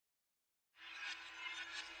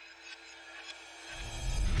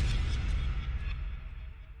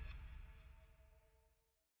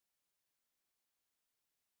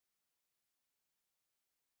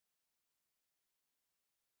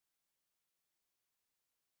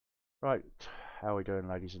Right, how are we doing,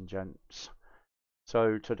 ladies and gents?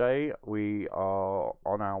 So today we are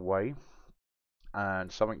on our way,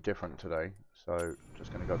 and something different today. So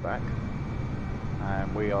just going to go back,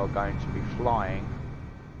 and we are going to be flying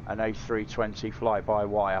an A320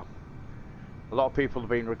 fly-by-wire. A lot of people have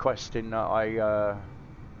been requesting that I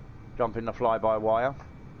jump in the fly-by-wire,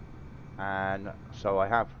 and so I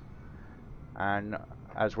have. And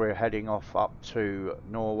as we're heading off up to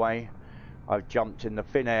Norway, I've jumped in the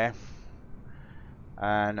FINAIR,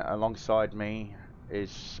 and alongside me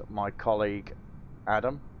is my colleague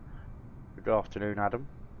Adam. Good afternoon, Adam.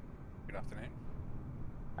 Good afternoon.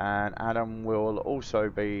 And Adam will also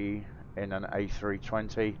be in an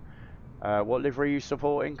A320. What livery are you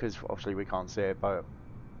supporting? Because obviously we can't see it, but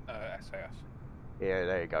SAS. yeah,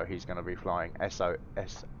 there you go. He's going to be flying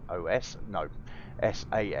SOS? No,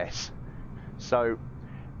 SAS. So,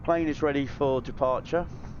 plane is ready for departure.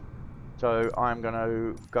 So I'm going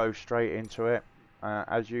to go straight into it.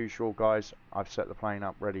 As usual, guys, I've set the plane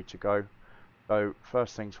up ready to go. So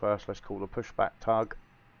first things first, let's call the pushback tug.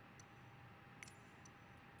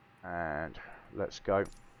 And let's go.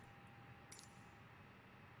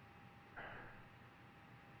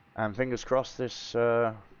 And fingers crossed this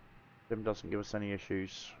sim doesn't give us any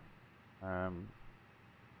issues.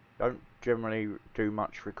 Don't generally do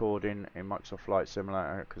much recording in Microsoft Flight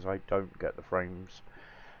Simulator because I don't get the frames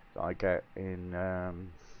that I get in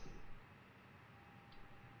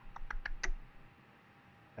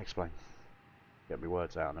XPLANE. Get my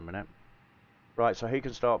words out in a minute. Right, so he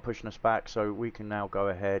can start pushing us back, so we can now go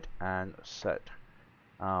ahead and set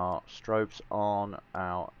our strobes on,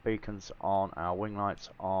 our beacons on, our wing lights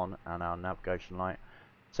on, and our navigation light.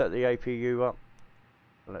 Set the APU up.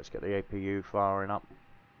 So let's get the APU firing up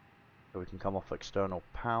so we can come off external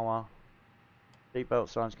power. Seatbelt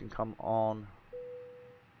signs can come on.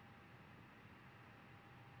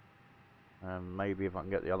 Maybe if I can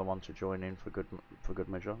get the other one to join in for good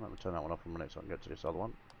measure. Let me turn that one off a minute so I can get to this other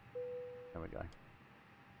one. There we go.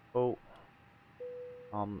 Cool.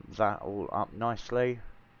 That all up nicely.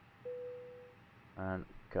 And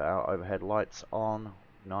get our overhead lights on.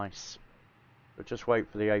 Nice. We'll just wait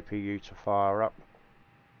for the APU to fire up.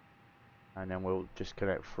 And then we'll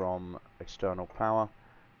disconnect from external power.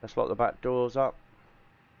 Let's lock the back doors up,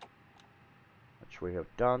 which we have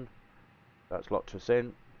done. That's locked us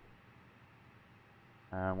in.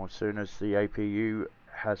 And as soon as the APU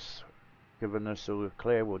has given us all the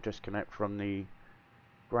clear, we'll disconnect from the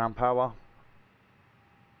ground power.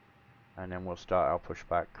 And then we'll start our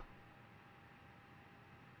pushback.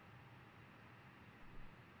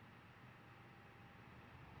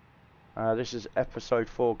 This is episode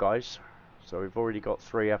 4, guys. So we've already got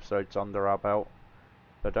 3 episodes under our belt.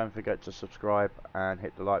 So don't forget to subscribe and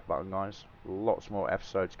hit the like button, guys. Lots more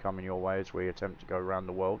episodes coming your way as we attempt to go around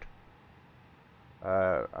the world.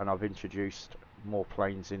 And I've introduced more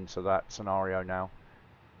planes into that scenario now.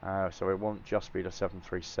 So it won't just be the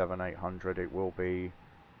 737-800, it will be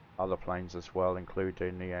other planes as well,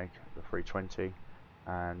 including the 320.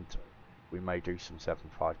 And we may do some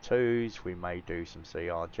 752s, we may do some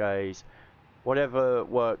CRJs. Whatever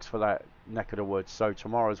works for that neck of the woods. So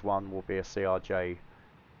tomorrow's one will be a CRJ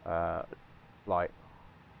flight.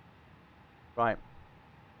 Right,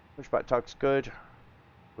 pushback tug's good.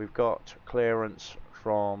 We've got clearance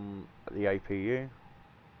from the APU.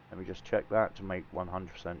 Let me just check that to make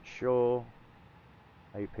 100% sure.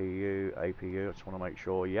 APU, I just want to make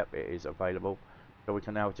sure, yep, it is available. So we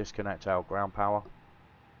can now disconnect our ground power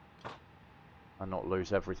and not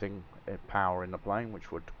lose everything power in the plane,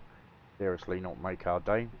 which would seriously not make our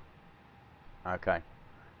day. Okay,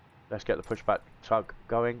 let's get the pushback tug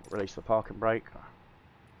going, release the parking brake,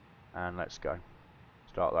 and let's go.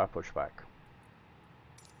 Start our pushback.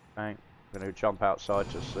 Okay, I'm going to jump outside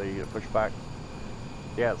to see the pushback.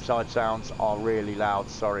 The outside sounds are really loud,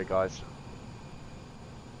 sorry guys.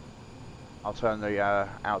 I'll turn the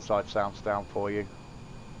outside sounds down for you.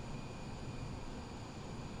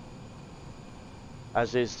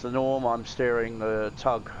 As is the norm, I'm steering the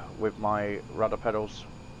tug with my rudder pedals.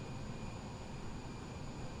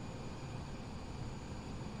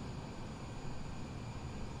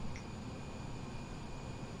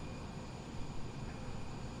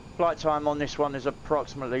 Flight time on this one is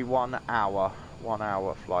approximately 1 hour. 1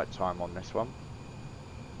 hour flight time on this one.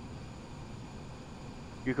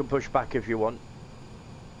 You can push back if you want.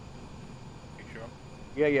 You sure?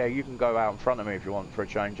 Yeah, you can go out in front of me if you want for a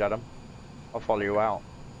change, Adam. I'll follow you out.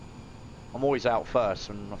 I'm always out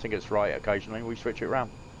first, and I think it's right occasionally we switch it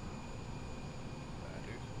around.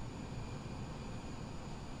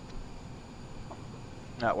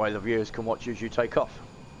 That way the viewers can watch as you take off.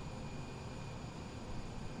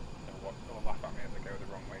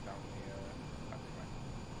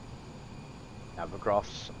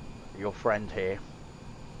 Abercroft's your friend here.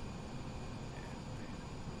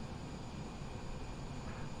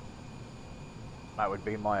 That would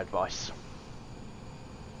be my advice.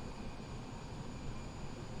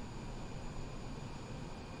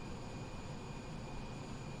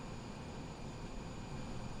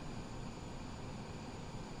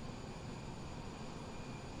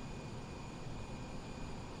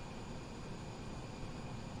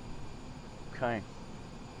 Okay.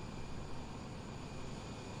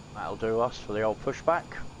 That'll do us for the old pushback.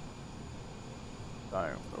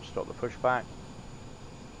 So we'll stop the pushback.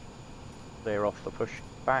 Clear off the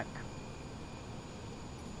pushback.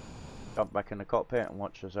 Jump back in the cockpit and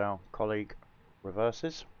watch as our colleague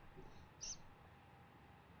reverses.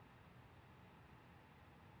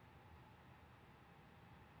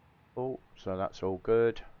 Oh, so that's all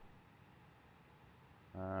good.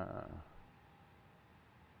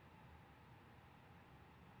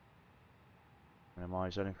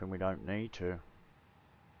 Minimize anything we don't need to.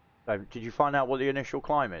 David, did you find out what the initial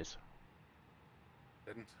climb is?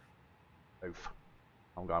 Didn't. Oof.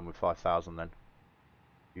 I'm going with 5,000 then.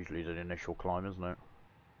 Usually the initial climb, isn't it?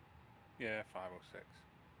 Yeah, 5 or 6.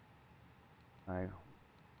 No. Right.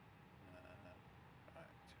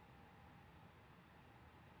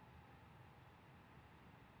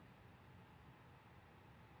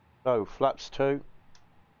 So, flaps 2.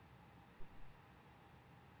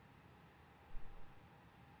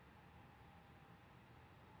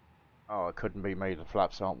 Oh, it couldn't be me, the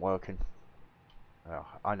flaps aren't working.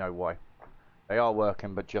 I know why. They are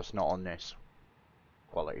working, but just not on this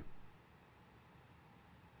quality.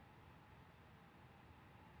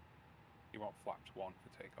 You want flaps 1 for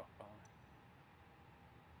takeoff, by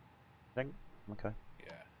the way. Think? Okay.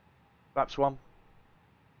 Yeah. Flaps 1.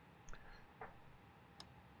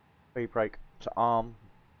 Speed brake to arm.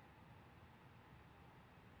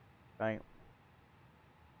 Okay.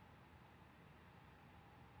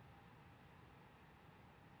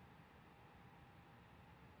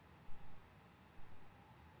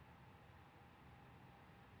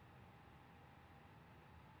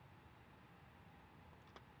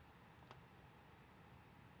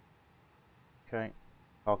 Okay.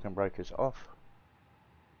 Parking brake is off.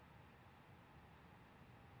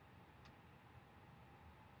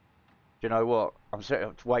 Do you know what? I'm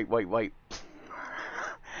sitting. Wait. Do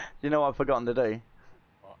you know what I've forgotten to do?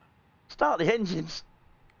 What? Start the engines.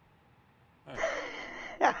 Oh.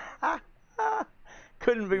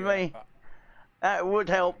 Couldn't be Yeah, me. That would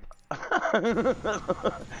help. I'm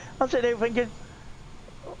sitting here thinking,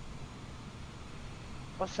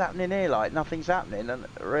 what's happening here? Like nothing's happening, and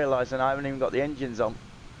realising I haven't even got the engines on.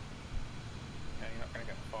 Yeah, you're not going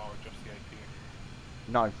to get far with just the APU.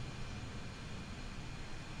 No.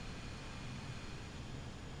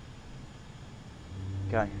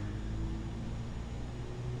 Okay.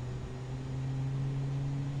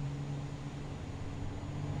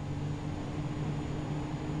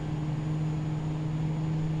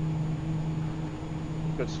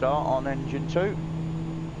 Good start on engine 2.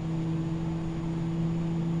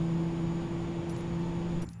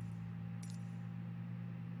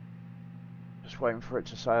 Just waiting for it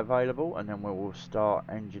to say available, and then we will start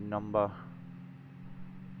engine number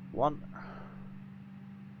 1.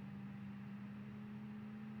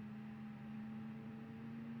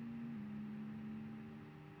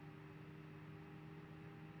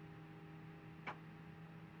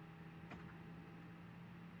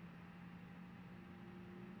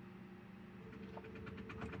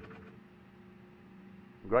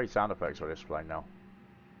 Great sound effects on this plane now.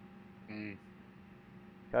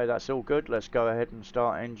 Okay, that's all good. Let's go ahead and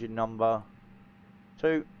start engine number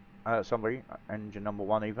 2. Engine number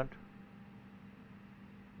 1 even.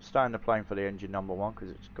 Stay in the plane for the engine number 1 because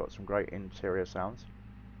it's got some great interior sounds.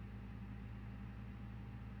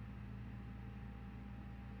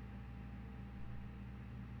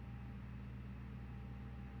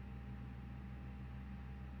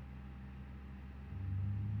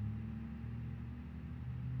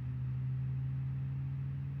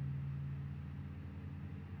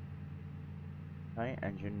 Okay,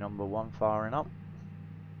 engine number 1 firing up.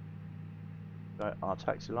 Got our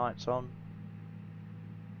taxi lights on.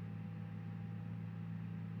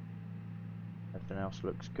 Everything else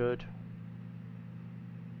looks good.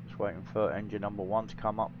 Just waiting for engine number 1 to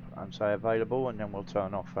come up and say available, and then we'll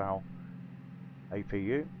turn off our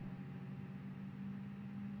APU.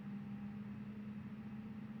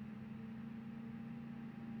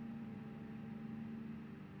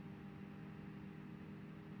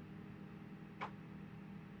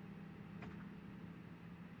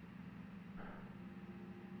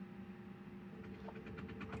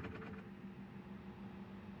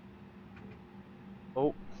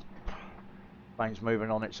 Oh, plane's moving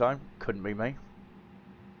on its own. Couldn't be me.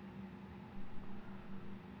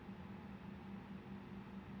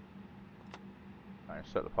 Okay,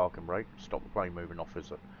 set the parking brake. Stop the plane moving off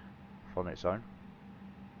on its own.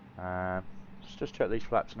 Let's just check these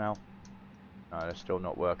flaps now. No, they're still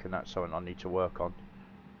not working. That's something I need to work on.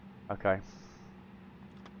 Okay.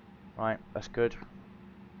 Right, that's good.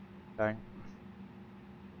 Okay.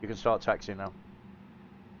 You can start taxiing now.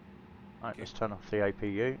 Right, let's turn off the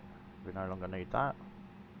APU. We no longer need that.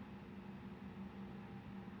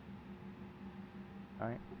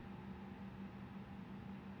 Okay.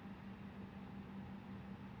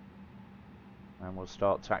 And we'll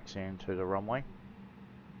start taxiing to the runway.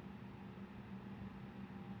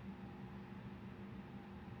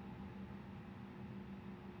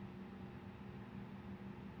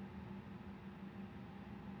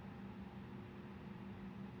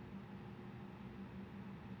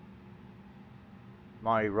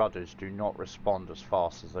 My rudders do not respond as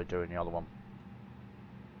fast as they do in the other one.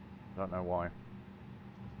 I don't know why.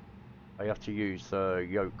 I have to use the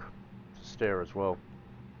yoke to steer as well.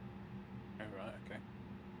 Oh, right, okay.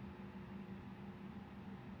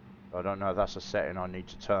 I don't know if that's a setting I need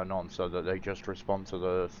to turn on so that they just respond to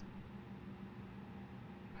the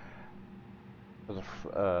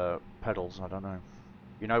pedals. I don't know.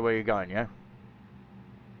 You know where you're going, yeah?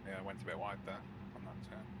 Yeah, I went a bit wide there on that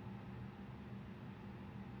turn.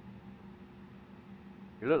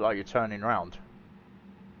 You look like you're turning round.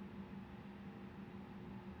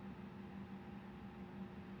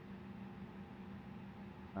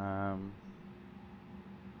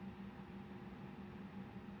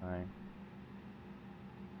 Okay.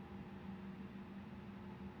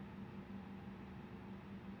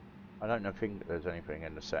 I don't think there's anything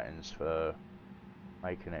in the settings for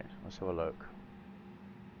making it. Let's have a look.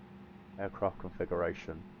 Aircraft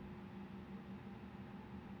configuration.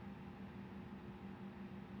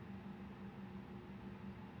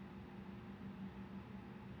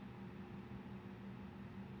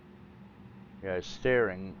 Yeah,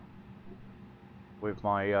 steering with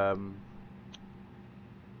my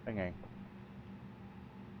thingy.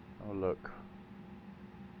 Oh look.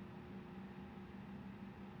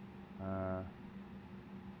 I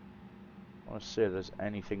want to see if there's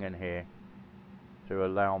anything in here to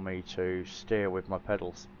allow me to steer with my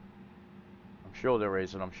pedals. I'm sure there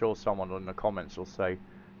is, and I'm sure someone in the comments will say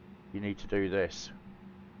you need to do this.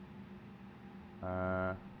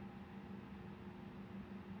 But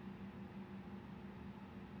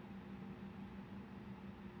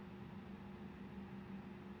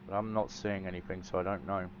I'm not seeing anything, so I don't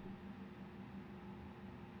know.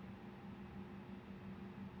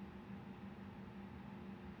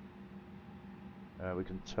 We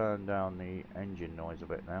can turn down the engine noise a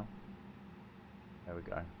bit now. There we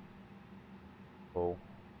go. Cool.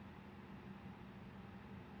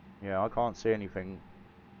 Yeah, I can't see anything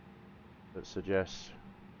that suggests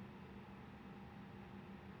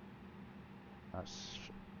that's...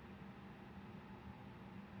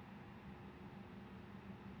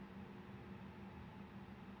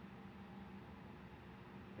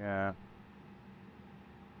 Yeah.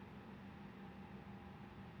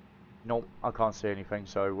 Nope, I can't see anything,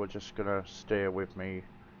 so we're just gonna steer with me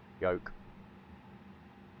yoke.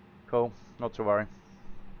 Cool, not to worry.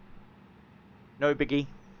 No biggie.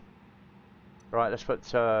 Right, let's put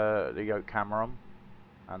the yoke camera on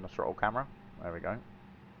and the throttle camera. There we go.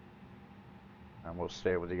 And we'll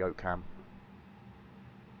steer with the yoke cam.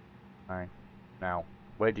 Okay. Now,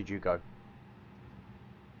 where did you go?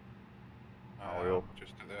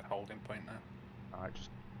 Just at the holding point there. Alright, just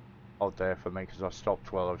hold there for me because I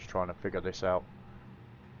stopped while I was trying to figure this out.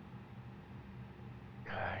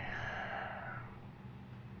 Okay.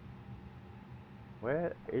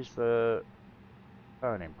 Where is the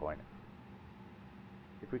turning point?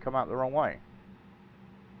 Did we come out the wrong way?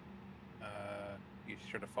 You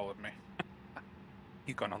should have followed me.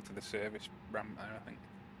 You've gone onto the service ramp there, I think.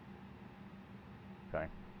 Okay.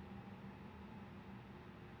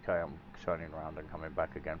 Okay, I'm turning around and coming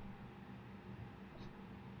back again.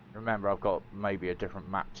 Remember, I've got maybe a different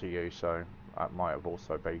map to you, so that might have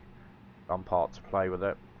also be some part to play with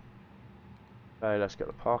it. Okay, let's get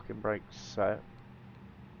the parking brake set.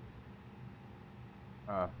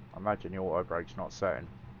 I imagine the auto brake's not setting.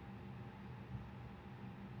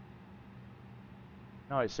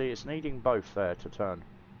 No, see, it's needing both there to turn.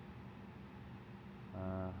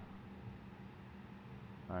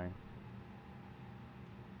 Okay.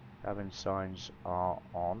 Cabin signs are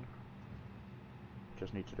on.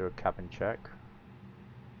 Just need to do a cabin check.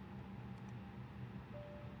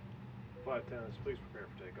 Flight attendants, please prepare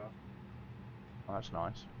for takeoff. Oh, that's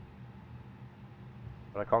nice.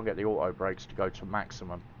 But I can't get the auto brakes to go to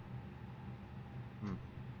maximum.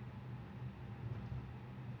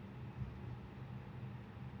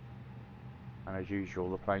 And as usual,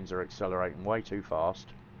 the planes are accelerating way too fast.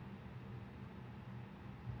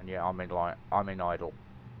 And yeah, I'm in idle.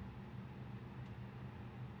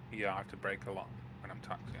 Yeah, I have to brake a lot when I'm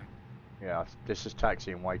taxiing. Yeah, this is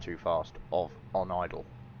taxiing way too fast on idle.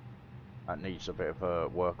 That needs a bit of a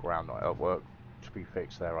workaround, work to be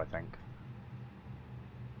fixed there, I think.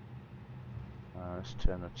 Let's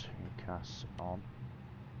turn the TCAS on.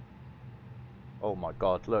 Oh my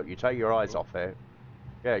god, look, you take your eyes off it.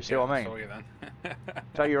 Yeah, you see what I mean? I saw you then.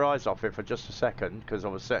 Take your eyes off it for just a second, because I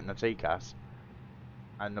was setting the TCAS.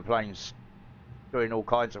 And the plane's doing all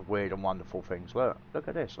kinds of weird and wonderful things. Look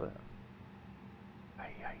at this, look.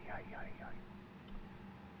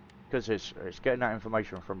 Because it's getting that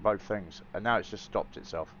information from both things, and now it's just stopped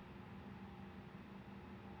itself.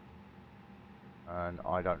 And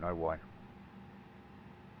I don't know why.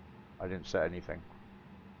 I didn't set anything.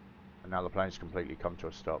 And now the plane's completely come to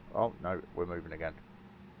a stop. Oh, no, we're moving again.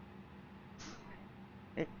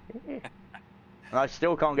 And I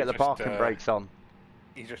still can't get the parking brakes on.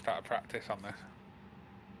 You just out of practice on this.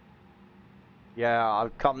 Yeah,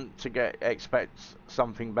 I've come to expect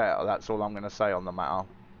something better, that's all I'm going to say on the matter.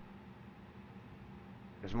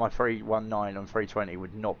 Because my 319 and 320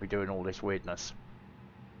 would not be doing all this weirdness.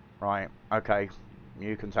 Right, okay.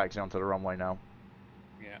 You can taxi onto the runway now.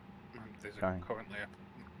 Yeah, there's currently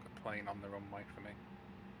a plane on the runway for me.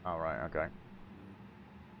 Alright, okay.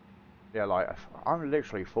 Yeah, like, I'm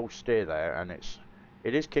literally full steer there, and it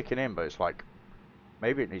is kicking in, but it's like,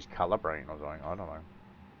 maybe it needs calibrating or something, I don't know.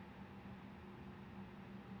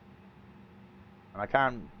 And I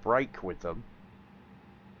can brake with them,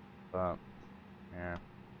 but, yeah.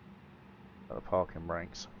 Got the parking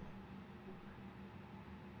brakes.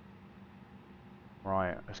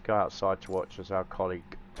 Right, let's go outside to watch as our colleague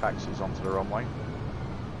taxis onto the runway.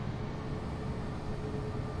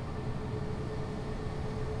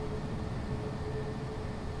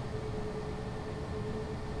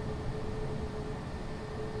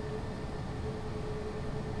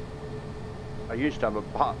 I used to have a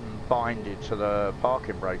button binded to the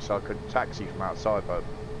parking brake so I could taxi from outside, but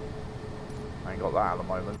I ain't got that at the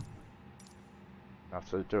moment. I have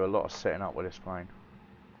to do a lot of setting up with this plane.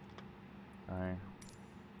 Okay.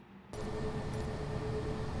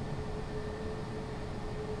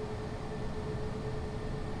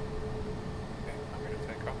 I'm going to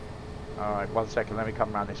take off. Alright, 1 second, let me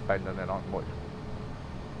come around this bend and then I can watch.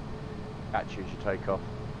 Catch you as you take off.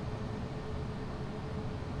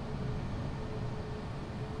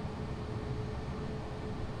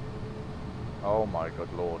 Oh my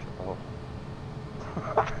good lord. Oh.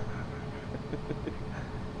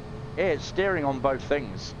 Yeah, it's steering on both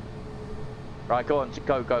things. Right, go on,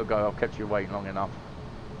 go. I've kept you waiting long enough.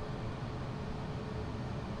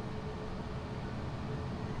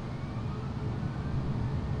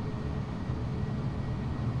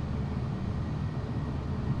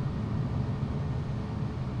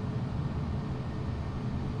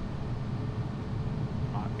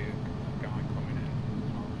 Might be a guy coming in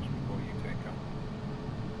as well just before you take off.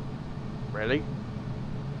 Really? Yeah,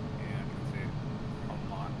 I can see it.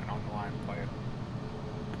 An online player.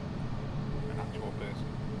 An actual person.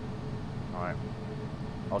 Alright.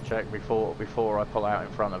 I'll check before I pull out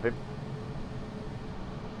in front of him.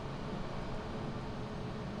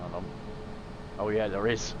 Hold on. Oh yeah, there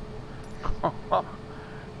is.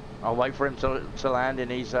 I'll wait for him to land in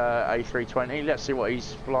his A320. Let's see what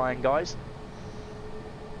he's flying, guys.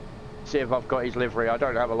 See if I've got his livery. I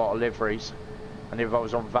don't have a lot of liveries. And if I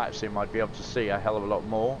was on VATSIM, I'd be able to see a hell of a lot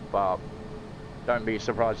more. But don't be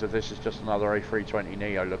surprised if this is just another A320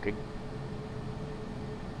 Neo looking.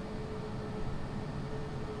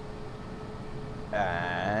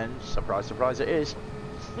 And surprise, surprise, it is.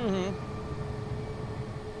 And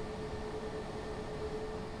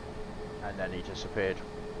then he disappeared.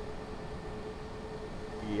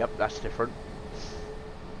 Yep, that's different.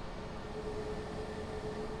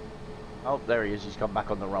 Oh, there he is. He's come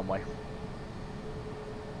back on the runway.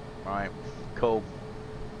 Right, cool.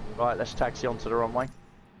 Right, let's taxi onto the runway.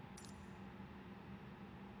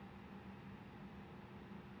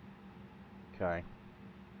 Okay.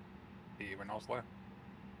 Are you in Oslo?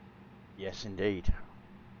 Yes, indeed.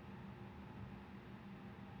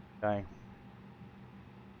 Okay.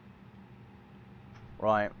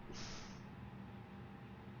 Right.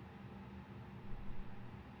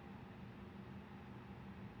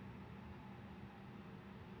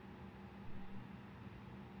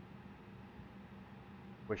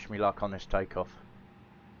 Wish me luck on this takeoff.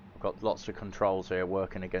 I've got lots of controls here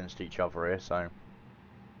working against each other here, so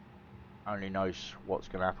only knows what's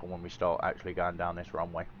going to happen when we start actually going down this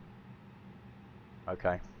runway.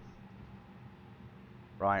 Okay.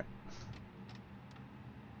 Right.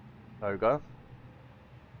 So go.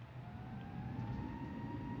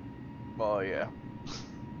 Oh yeah.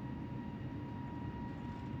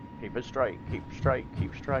 Keep it straight, keep straight,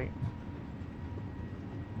 keep straight.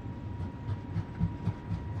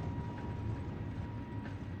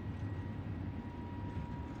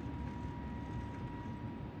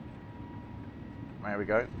 There we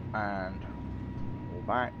go. And pull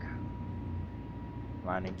back.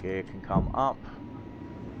 Landing gear can come up.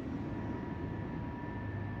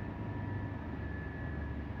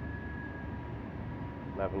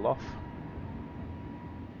 Level off.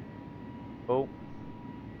 Cool.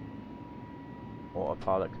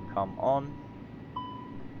 Autopilot can come on.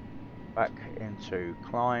 Back into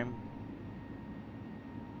climb.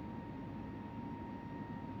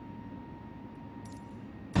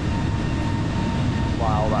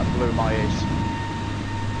 Wow, that blew my ears.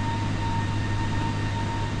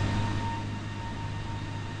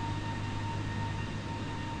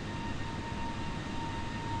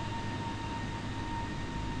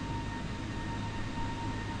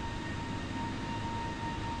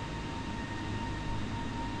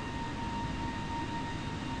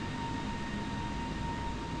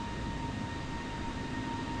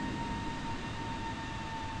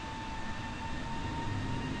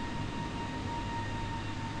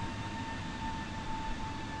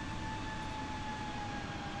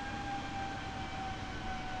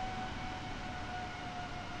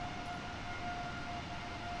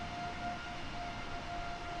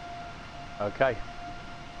 Okay.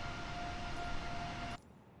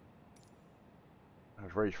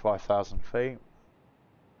 I've reached 5,000 feet.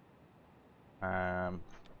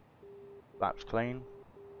 Flaps clean.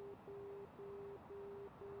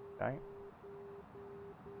 Okay.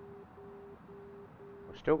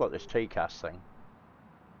 We've still got this TCAS thing.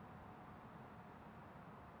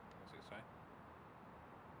 What's it say?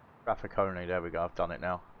 Traffic only, there we go, I've done it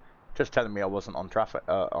now. Just telling me I wasn't on traffic,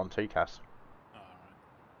 on TCAS. Oh, alright.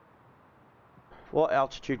 What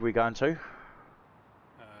altitude are we going to? I'm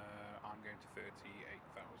going to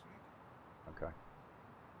 38,000. Okay.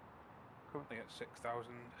 Currently at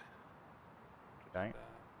 6,000. Okay.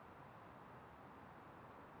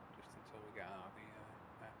 Just until we get out of the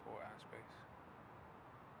airport airspace.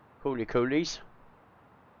 Coolie coolies.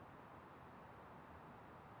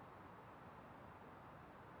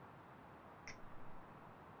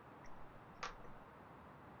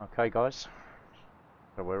 Okay guys,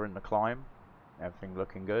 so we're in the climb, everything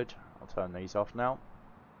looking good. I'll turn these off now.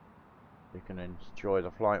 You can enjoy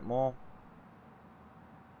the flight more.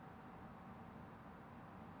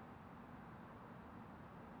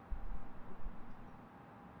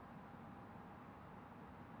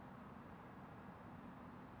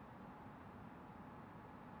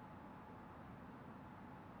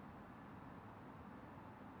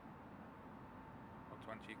 Or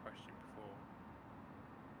 20 question before.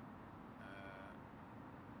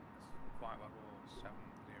 Flight level 70.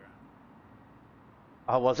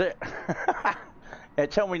 Oh, was it? Yeah,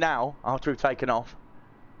 tell me now, after we've taken off.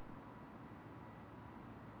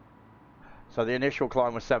 So the initial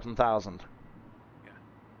climb was 7,000. Yeah.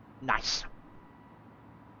 Nice.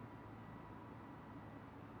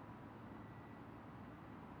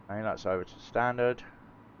 Okay, that's over to standard.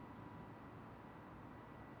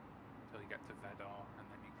 Until you get to Vedar and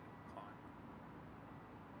then you can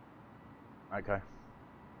climb. Okay.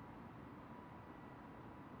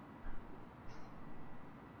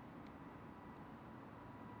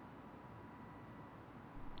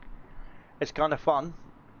 It's kind of fun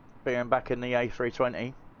being back in the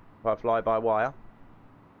A320 by fly-by-wire.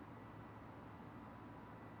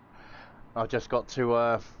 I just got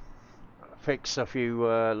to fix a few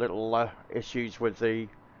little issues with the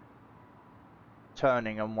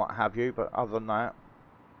turning and what have you, but other than that,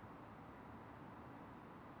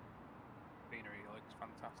 Scenery looks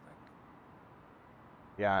fantastic.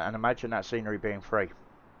 yeah, and imagine that scenery being free.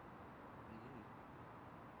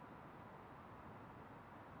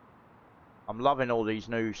 I'm loving all these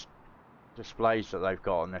new displays that they've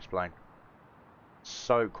got on this plane.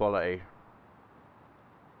 So quality.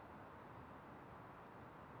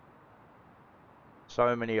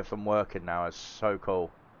 So many of them working now. It's so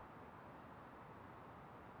cool.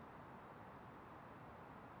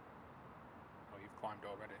 Oh, you've climbed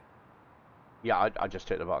already? Yeah, I just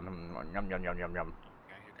hit the button. Yum, yum, yum, yum, yum.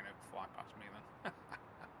 Yeah, you're going to fly past me then.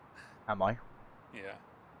 Am I? Yeah.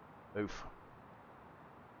 Oof.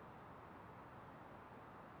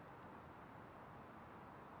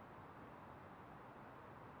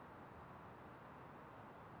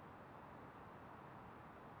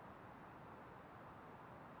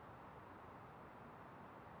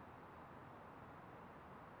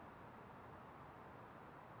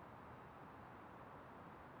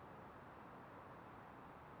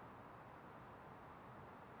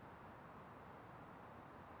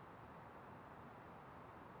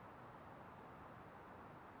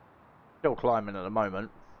 Still climbing at the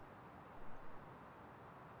moment.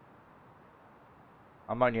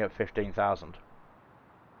 I'm only at 15,000.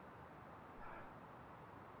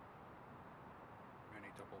 Only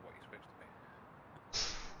double what you're supposed to be.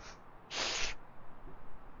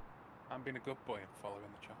 I'm being a good boy and following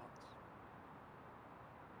the charts.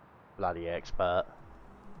 Bloody expert.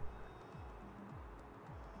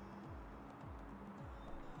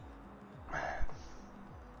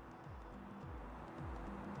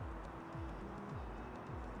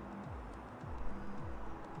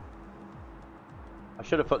 I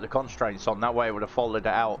should have put the constraints on, that way it would have followed it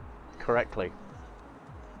out correctly.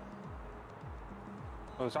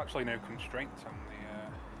 Well, there's actually no constraints on the...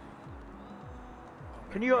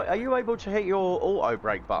 Can you, are you able to hit your auto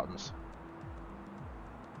brake buttons?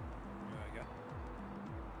 Yeah.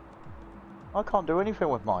 I can't do anything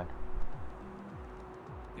with mine.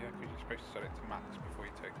 Yeah, because you're supposed to set it to max before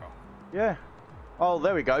you take off. Yeah. Oh,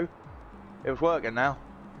 there we go. It was working now.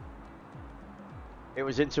 It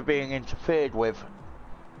was being interfered with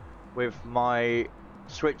my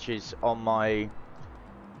switches on my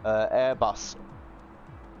Airbus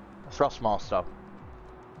Thrustmaster.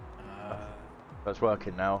 That's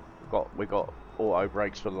working now. We got auto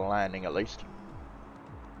brakes for the landing at least.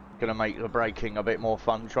 Gonna make the braking a bit more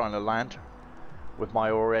fun trying to land with my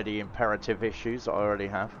already imperative issues that I already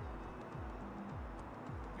have.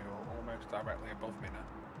 You're almost directly above me now.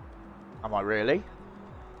 Am I really?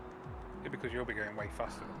 Yeah, because you'll be going way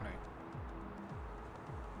faster than me.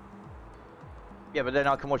 Yeah, but then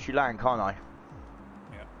I can watch you land, can't I?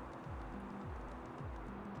 Yeah.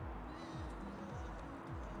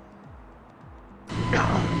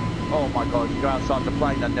 Oh my god, you go outside the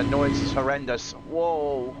plane and the noise is horrendous.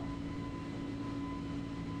 Whoa.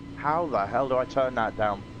 How the hell do I turn that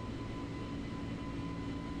down?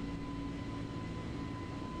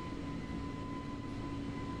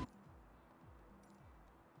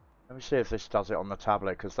 Let me see if this does it on the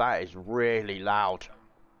tablet, because that is really loud.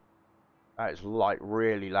 That is like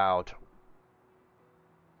really loud.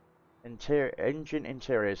 Engine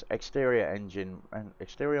interiors, exterior engine, and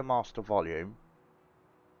exterior master volume.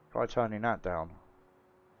 Try turning that down.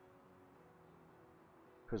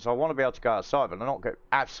 Because I want to be able to go outside, but not get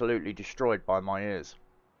absolutely destroyed by my ears.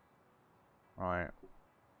 Right.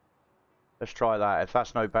 Let's try that. If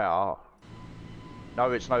that's no better.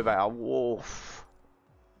 No, it's no better. Woof.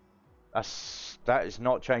 That is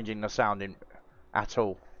not changing the sound at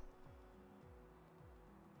all.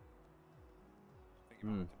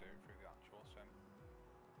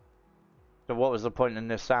 So what was the point in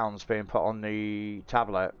this sounds being put on the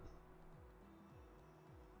tablet?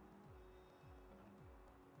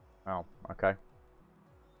 Oh, okay.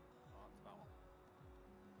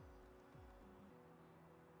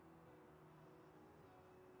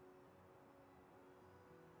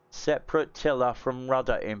 Separate tiller from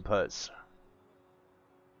rudder inputs.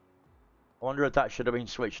 I wonder if that should have been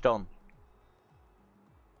switched on.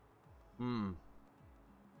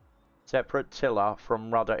 Separate tiller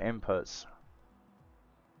from rudder inputs.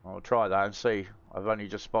 I'll try that and see. I've only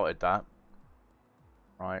just spotted that.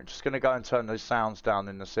 Right, just going to go and turn those sounds down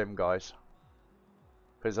in the sim, guys.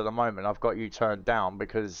 Because at the moment I've got you turned down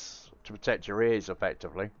because to protect your ears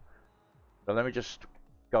effectively. So let me just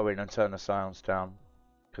go in and turn the sounds down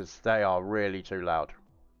because they are really too loud.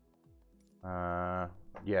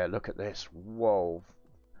 Yeah, look at this. Whoa.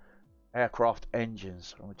 Aircraft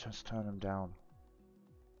engines. Let me just turn them down.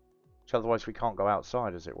 So otherwise we can't go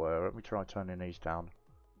outside, as it were. Let me try turning these down.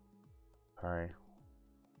 Okay.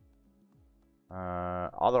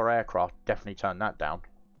 Other aircraft, definitely turn that down.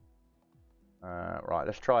 Right,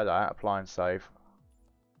 let's try that. Apply and save.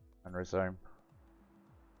 And resume.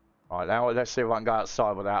 Right, now let's see if I can go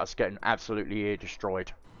outside without us getting absolutely ear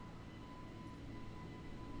destroyed.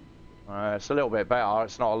 It's a little bit better.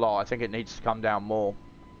 It's not a lot. I think it needs to come down more.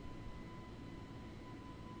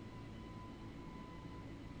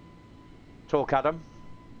 Talk, Adam.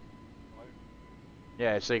 Hello?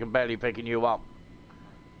 Yeah, so you can barely picking you up.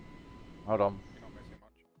 Hold on. You're not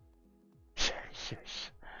missing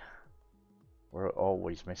much. We're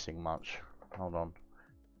always missing much. Hold on.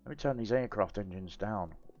 Let me turn these aircraft engines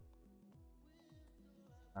down.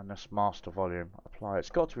 And this master volume. Apply. It's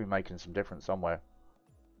got to be making some difference somewhere.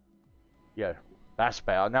 Yeah, that's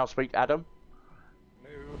better. Now speak, Adam.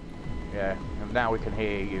 Hello? Yeah, and now we can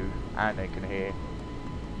hear you, and they can hear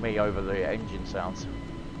me over the engine sounds.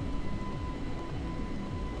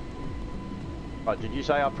 Right, did you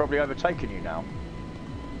say I've probably overtaken you now?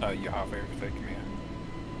 You have overtaken me.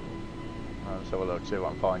 Let's have a look, see if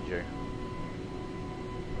I can find you.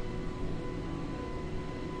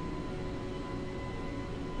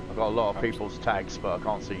 I've got a lot of people's tags, but I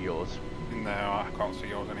can't see yours. No, I can't see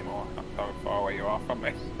yours anymore. That's how far away you are from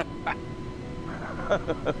me.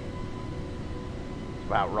 It's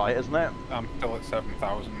about right, isn't it? I'm still at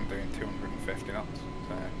 7,000 doing 250 knots.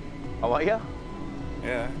 So. Oh, are you?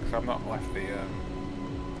 Yeah, because I've not left the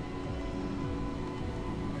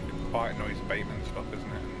quiet noise abatement stuff,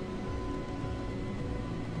 isn't it?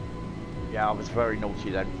 Yeah, I was very naughty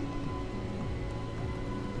then.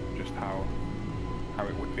 Just how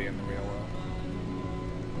it would be in the real world.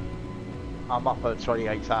 I'm up at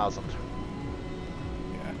 28,000.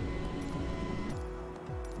 Yeah.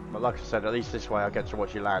 But like I said, at least this way I get to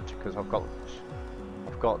watch you land because I've got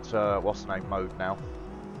what's the name mode now.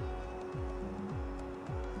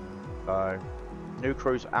 So, new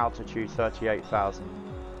cruise altitude 38,000.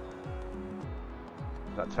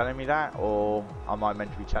 Is that telling me that, or am I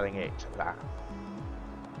meant to be telling it that?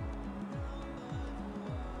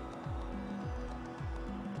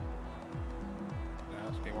 Yeah,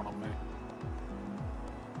 that's me one on me.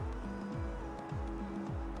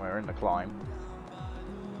 We're in the climb.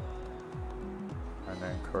 And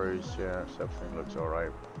then cruise, yeah, so everything looks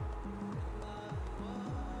alright.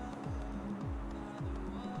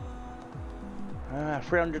 Uh,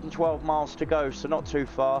 312 miles to go, so not too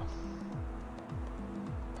far.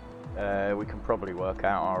 We can probably work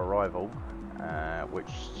out our arrival, which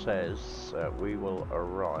says we will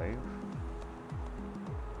arrive.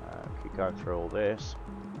 Keep going through all this.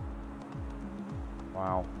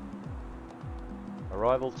 Wow.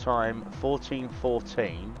 Arrival time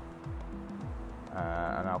 14:14,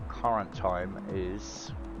 and our current time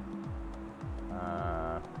is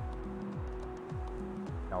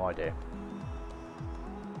no idea.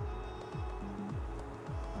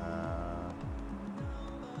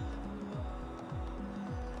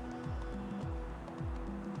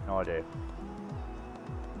 No idea.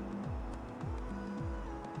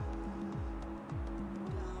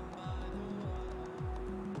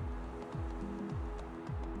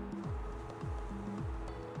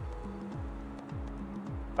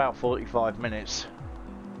 About 45 minutes.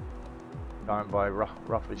 Going by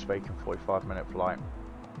roughly speaking 45-minute flight.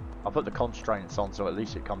 I'll put the constraints on so at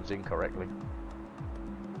least it comes in correctly.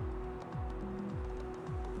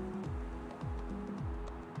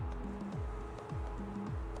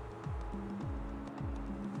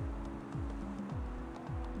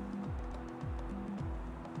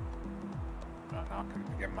 Right, now I can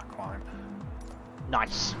begin my climb.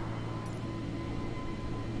 Nice.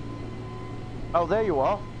 Oh, there you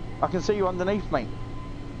are. I can see you underneath me.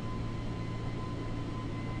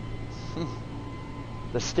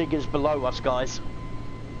 The Stig is below us, guys.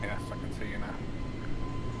 Yes, I can see you now.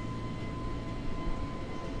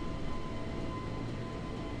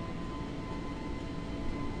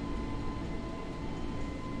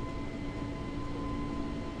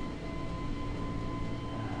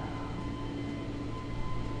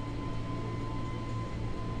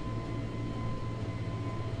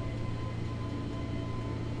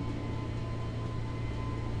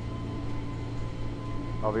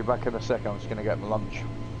 I'll be back in a second. I'm just going to get my lunch.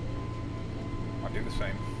 I'll do the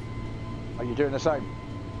same. Are you doing the same?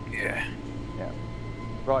 Yeah. Yeah.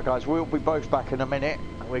 Right, guys, we'll be both back in a minute.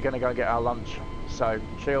 We're going to go get our lunch. So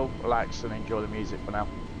chill, relax, and enjoy the music for now.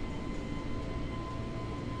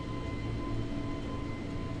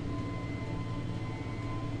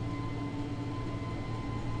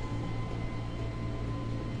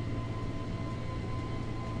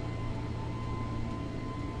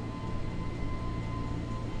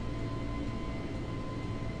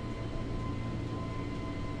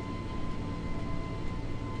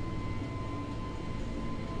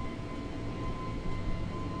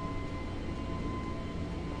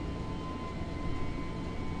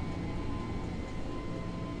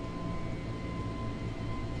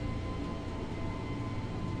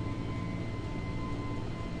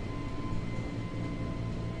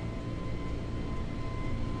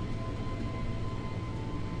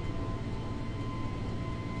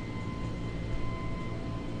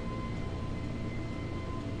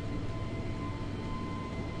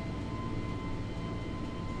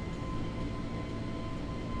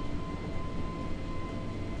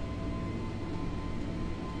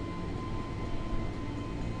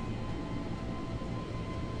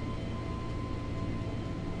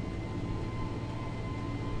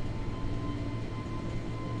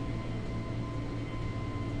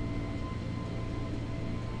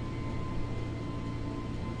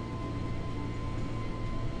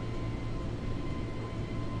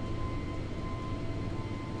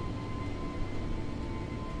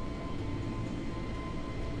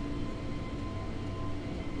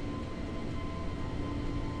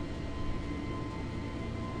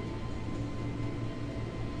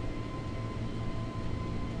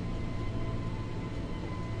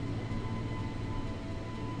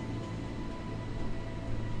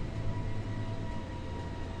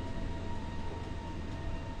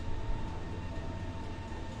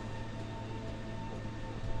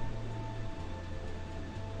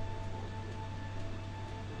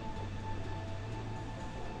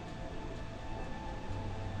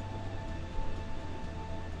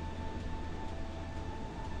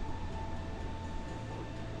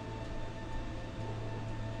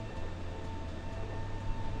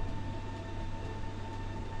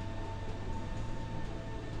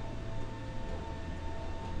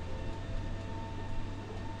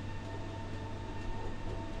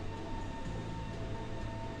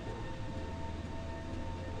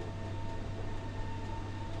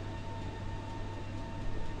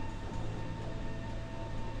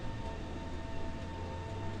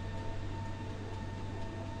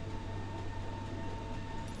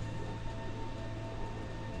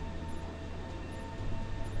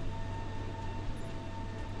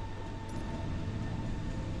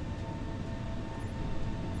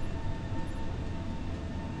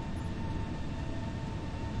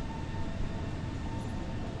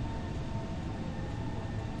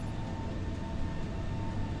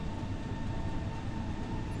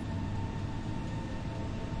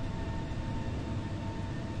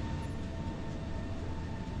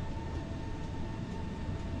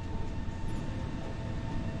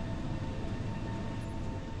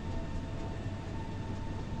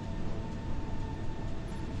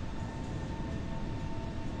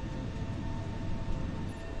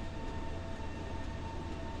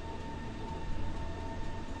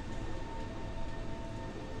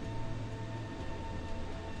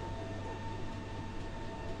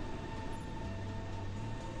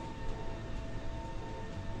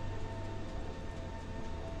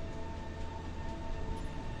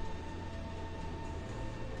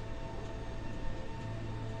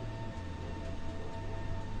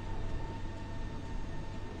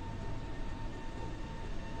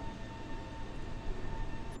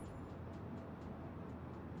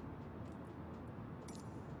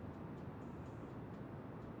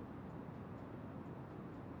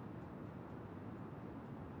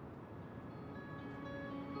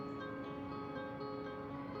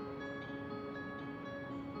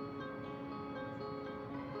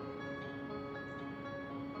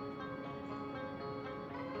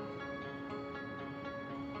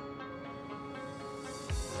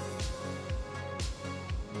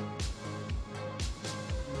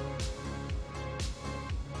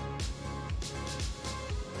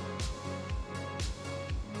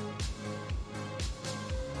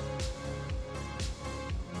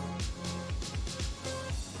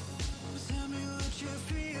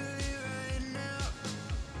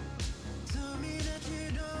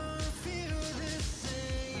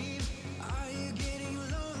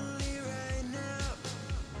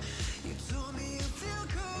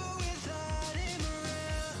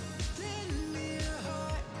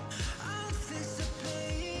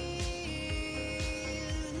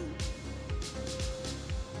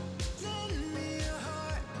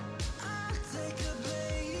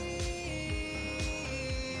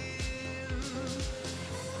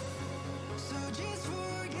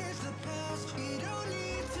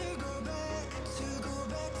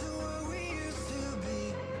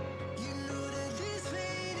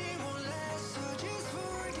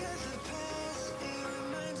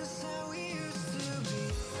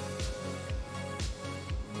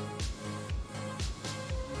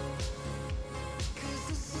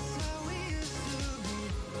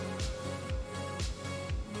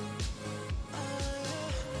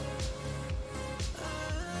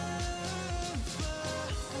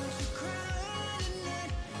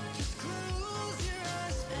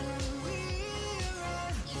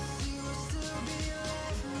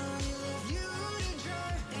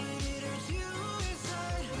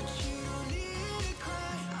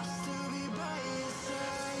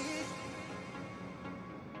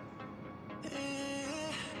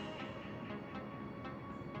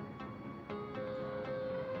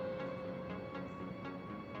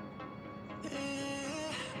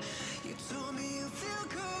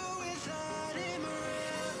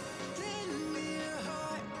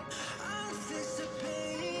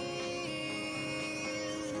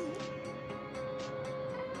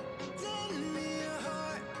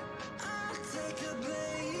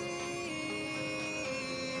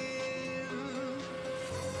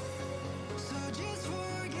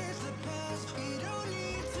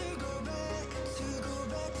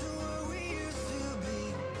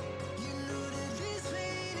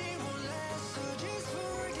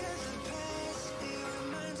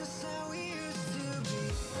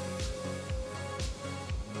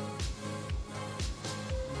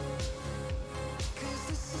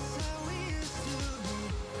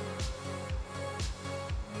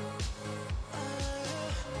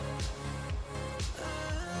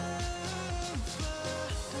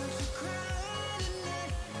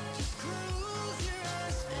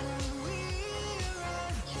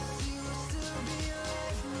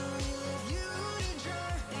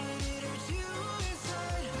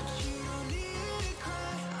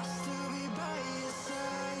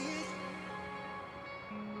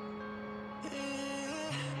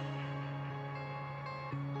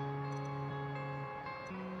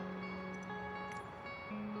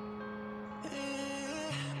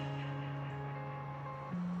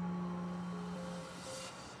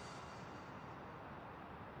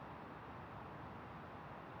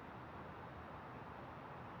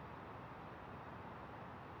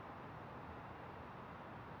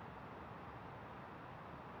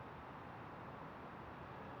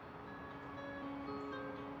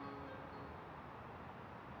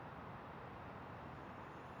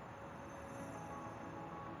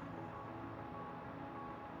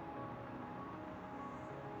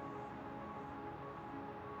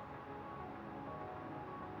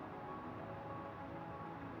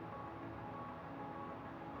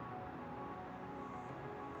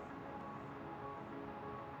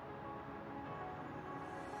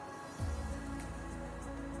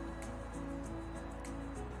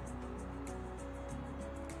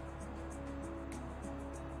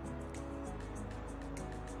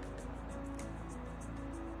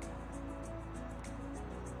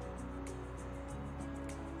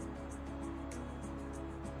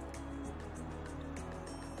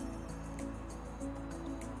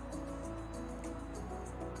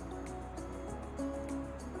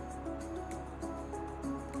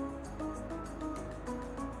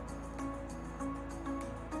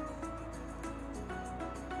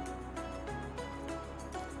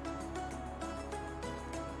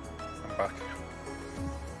 back.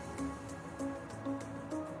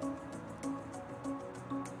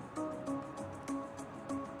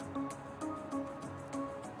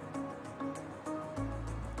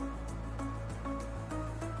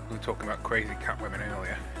 We were talking about crazy cat women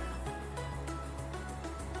earlier.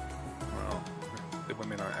 Well, the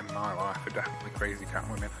women in my life are definitely crazy cat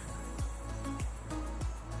women.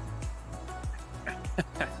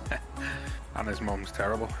 And his mum's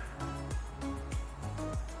terrible.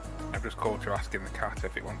 I've just caught her asking the cat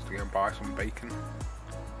if it wants to go and buy some bacon.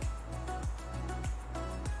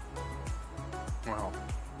 Well,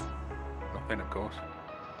 nothing of course.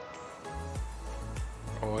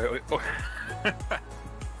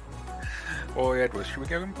 All he had was, should we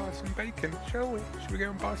go and buy some bacon? Shall we? Should we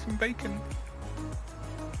go and buy some bacon?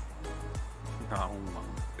 Oh my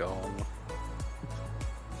god.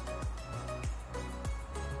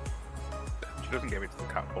 She doesn't give it to the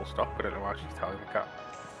cat full stop. I don't know why she's telling the cat.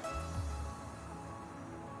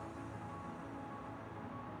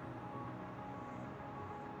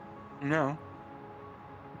 No.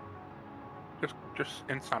 Just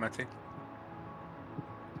insanity.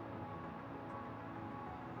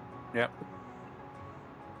 Yep.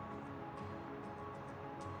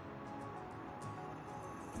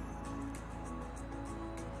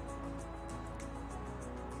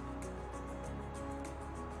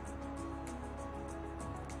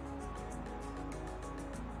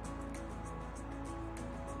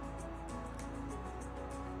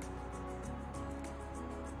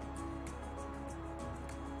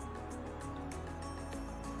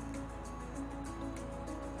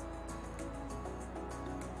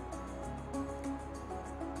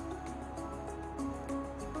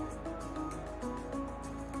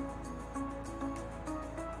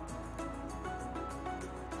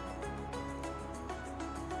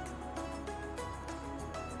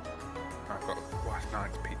 I've got last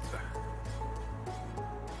night's pizza.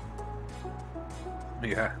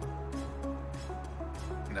 Yeah.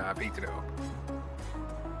 No, I've heated it up.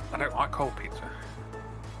 I don't like cold pizza.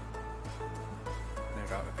 No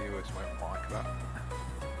doubt the viewers won't like that.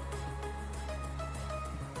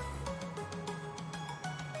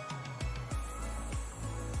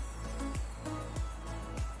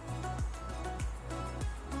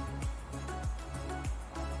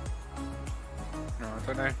 No, I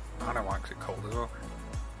don't know. I don't like it cold as well.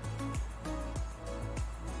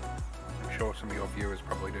 I'm sure some of your viewers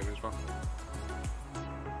probably do as well.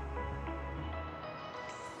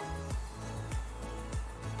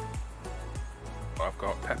 But I've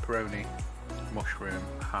got pepperoni, mushroom,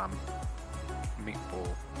 ham, meatball,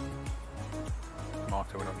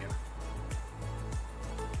 tomato and onion.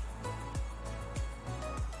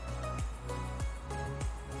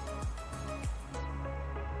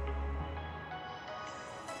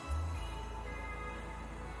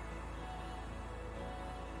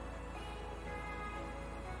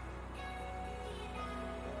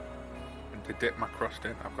 To dip my crust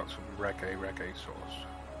in, I've got some reggae sauce.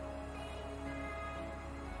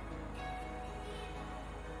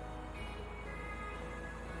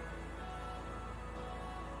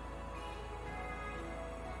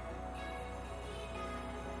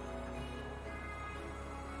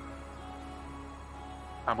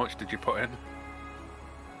 How much did you put in?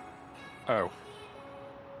 Oh.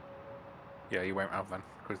 Yeah, you won't have then,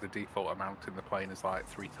 because the default amount in the plane is like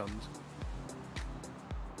 3 tons.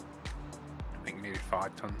 I think you needed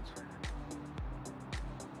 5 tons.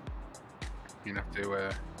 You'd have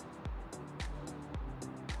to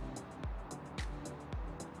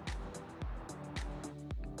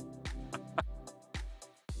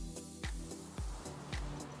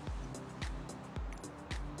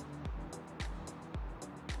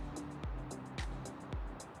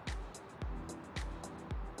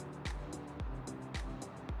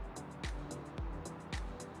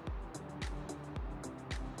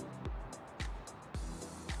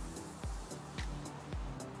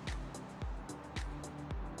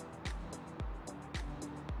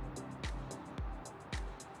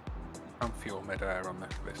and fuel mid-air on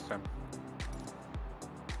this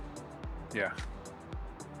yeah.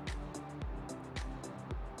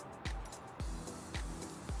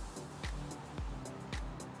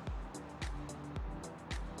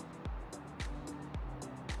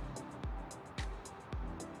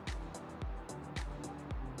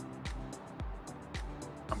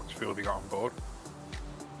 How much fuel have you got on board?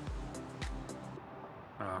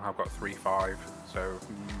 I've got 3.5, so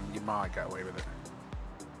you might get away with it.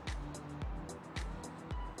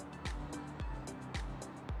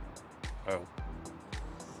 Oh.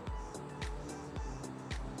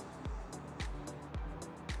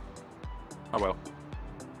 Oh well.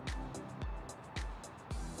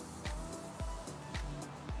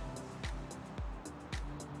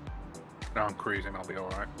 Now I'm cruising, I'll be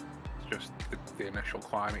alright. It's just the initial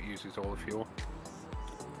climb, it uses all the fuel.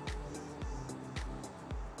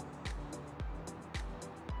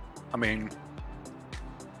 I mean,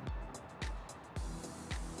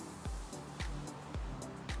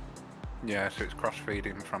 yeah, so it's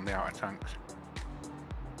cross-feeding from the outer tanks.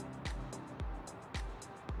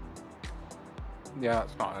 Yeah,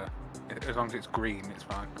 that's not a... As long as it's green, it's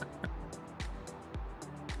fine.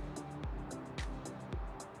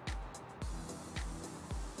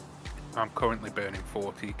 I'm currently burning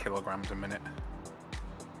 40 kilograms a minute,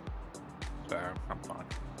 so I'm fine.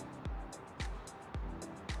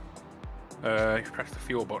 You press the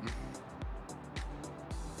fuel button,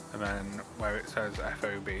 and then where it says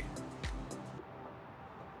FOB,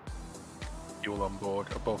 fuel on board,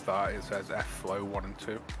 above that it says F-flow 1 and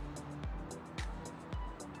 2.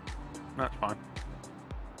 That's fine.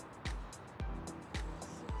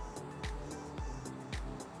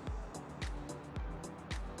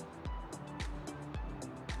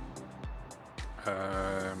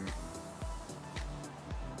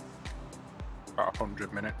 About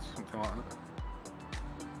 100 minutes, something like that.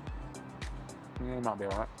 Yeah, it might be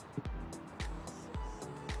alright.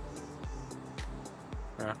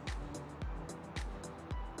 Yeah.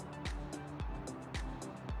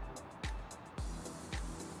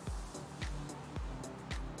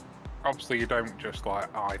 Obviously you don't just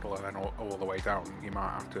like idle and then all the way down, you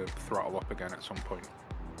might have to throttle up again at some point.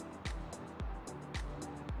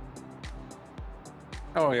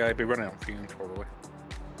 Oh yeah, I'd be running on fumes probably.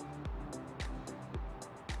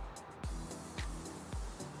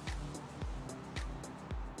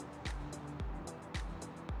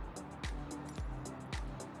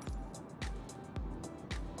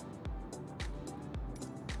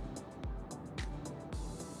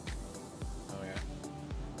 Oh yeah.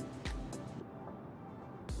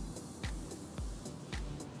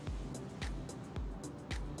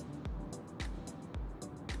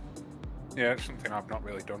 Yeah, it's something I've not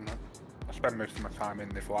really done. I spend most of my time in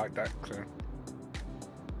the flight deck, so...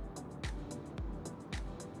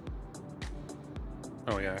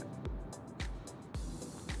 Oh yeah.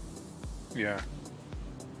 Yeah.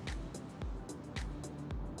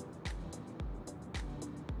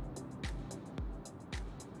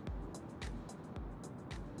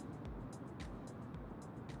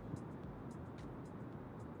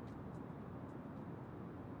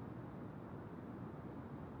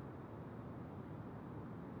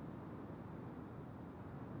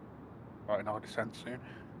 Starting our descent soon.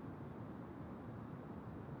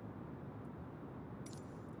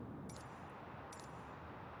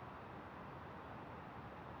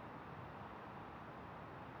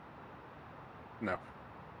 No.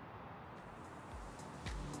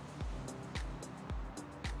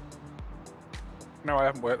 No, I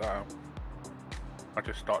haven't worked that out. I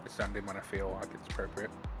just start descending when I feel like it's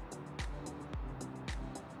appropriate.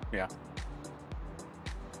 Yeah.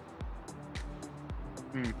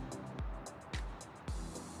 Hmm.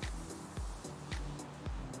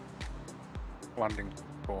 Landing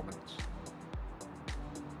performance.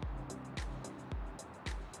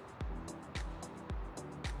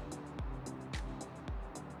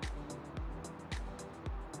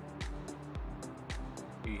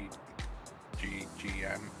 EKCH,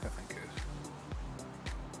 I think it is.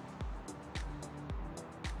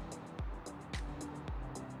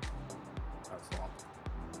 That's the one.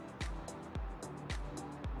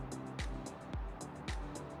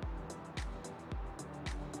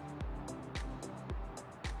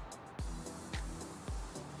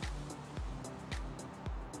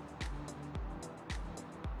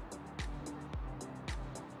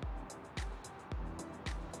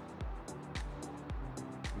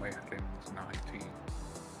 Way headings 19.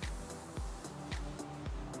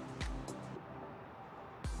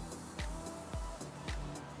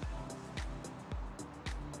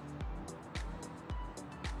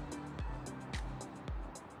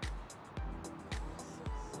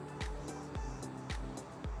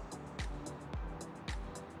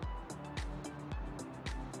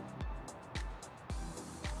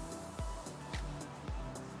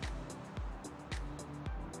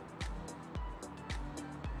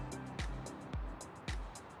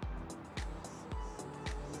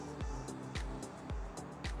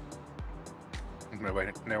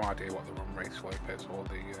 No idea what the runway slope is or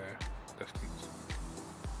the distance.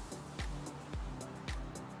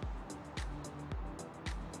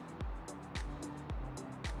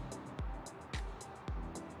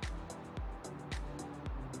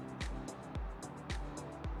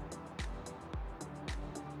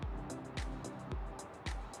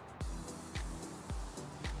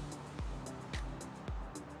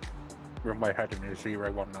 Runway heading is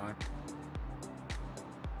 019.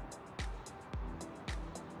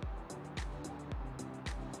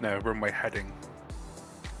 No, runway heading.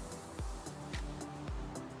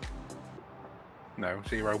 No,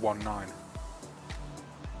 019.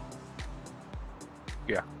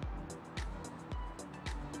 Yeah.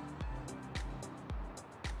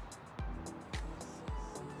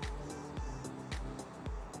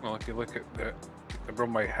 Well, if you look at the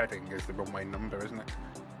runway heading is the runway number, isn't it?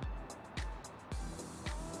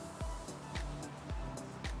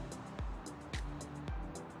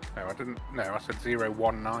 No, I didn't. No, I said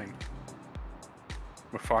 019.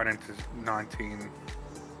 We're flying into 19,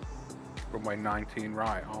 runway 19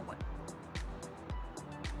 right, aren't we?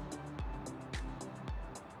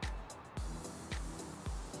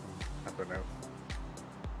 I don't know.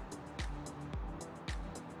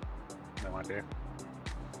 No idea.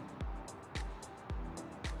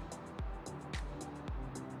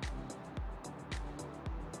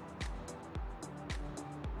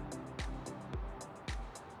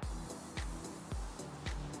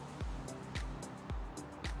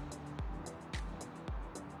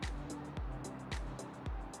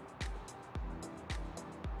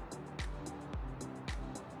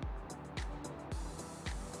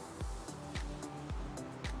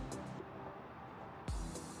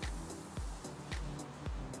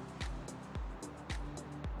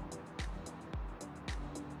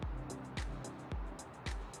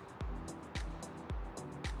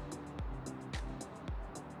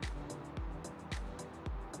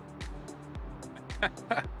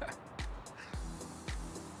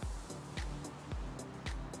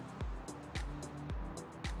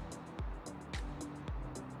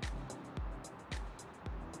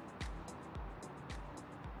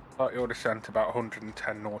 Start your descent about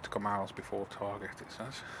 110 nautical miles before target, it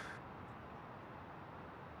says.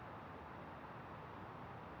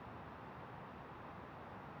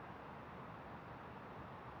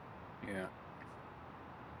 Yeah.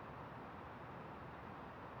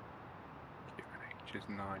 QNH is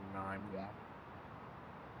 991.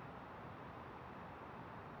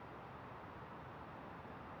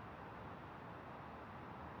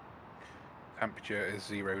 Temperature is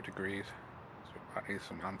 0 degrees. So that is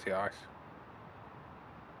some anti-ice.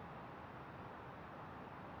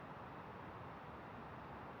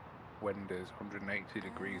 Wind is 180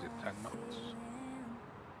 degrees at 10 knots.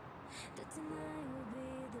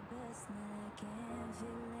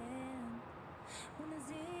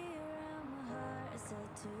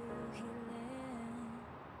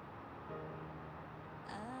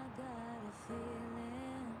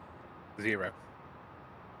 Zero.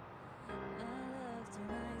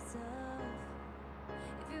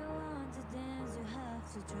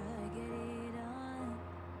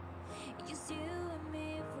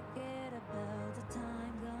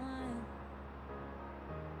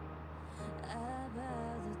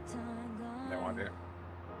 No idea.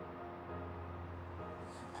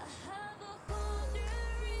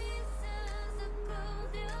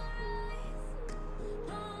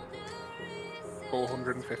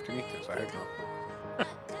 $450 meters, I hope not.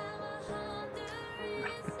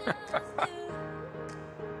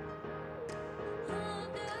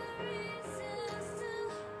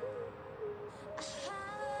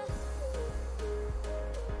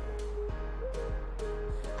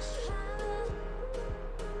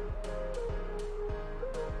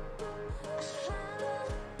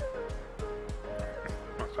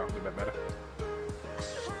 That sounds a bit better.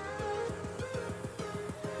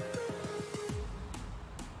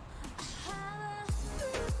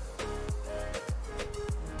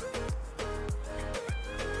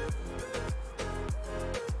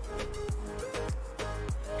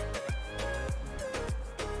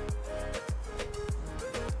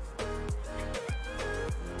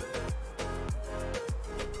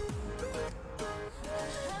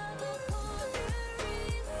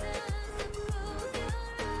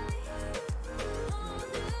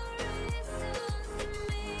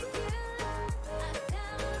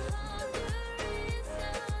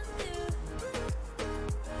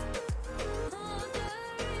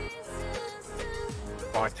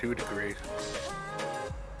 By 2 degrees.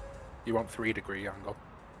 You want 3 degree angle.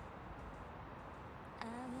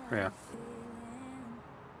 Yeah.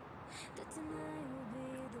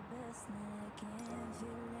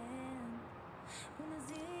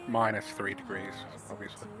 Minus 3 degrees,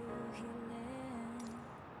 obviously.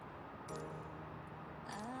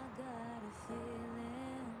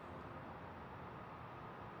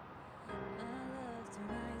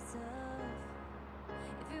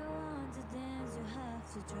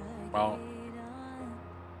 Well,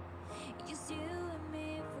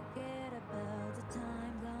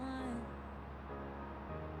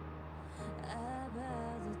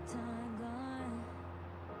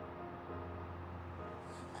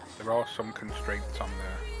 There are some constraints on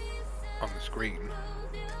the screen,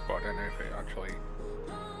 but I don't know if it actually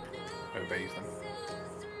obeys them.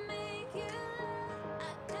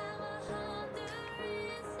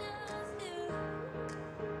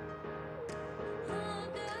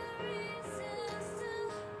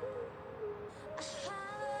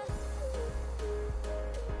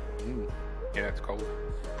 Yeah, it's cold.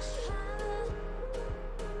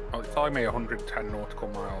 Well, it's telling me 110 nautical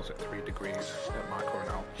miles at 3 degrees at my current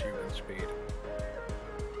altitude and speed.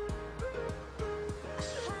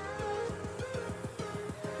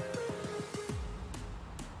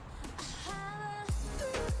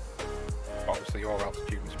 Obviously your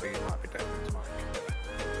altitude and speed might be different to mine.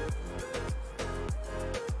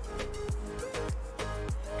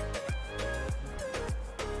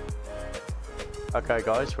 Okay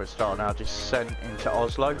guys, we're starting our descent into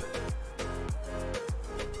Oslo.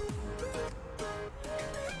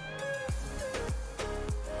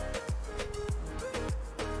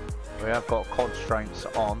 We have got constraints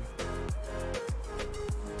on.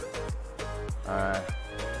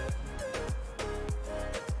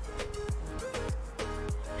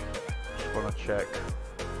 Just want to check.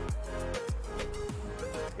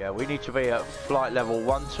 Yeah, we need to be at flight level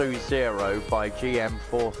 120 by GM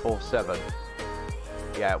 447.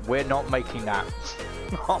 Yeah, we're not making that.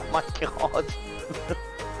 Oh my god.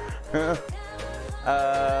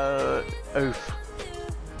 Oof.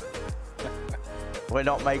 We're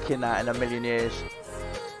not making that in a million years.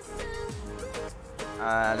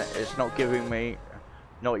 And it's not giving me,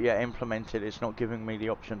 not yet implemented, it's not giving me the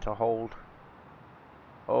option to hold.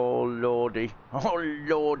 Oh lordy. Oh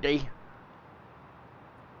lordy.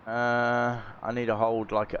 I need a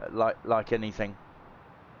hold like anything.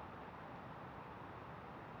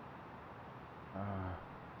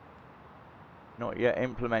 Not yet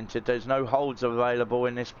implemented. There's no holds available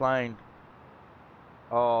in this plane.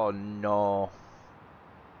 Oh no.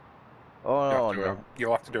 Oh no.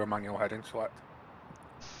 You'll have to do a manual heading select.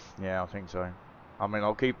 Yeah, I think so. I mean,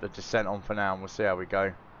 I'll keep the descent on for now and we'll see how we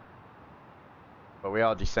go. But we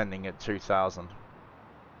are descending at 2,000.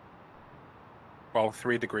 Well,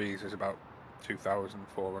 3 degrees is about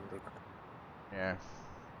 2,400. Yeah.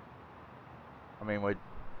 I mean, we're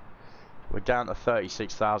down to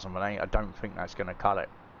 36,000, but I don't think that's going to cut it.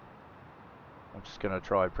 I'm just going to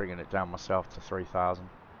try bringing it down myself to 3,000.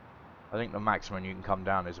 I think the maximum you can come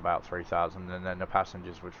down is about 3,000, and then the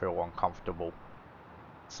passengers would feel uncomfortable.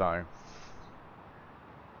 So,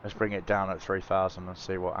 let's bring it down at 3,000 and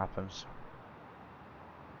see what happens.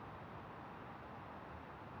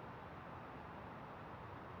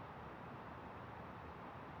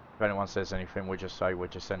 If anyone says anything, we'll just say we're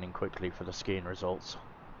descending quickly for the skiing results.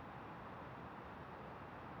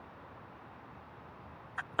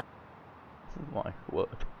 My word.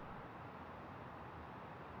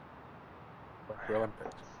 For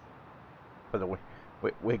Olympics. For the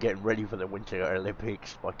we're getting ready for the Winter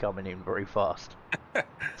Olympics by coming in very fast.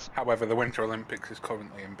 However, the Winter Olympics is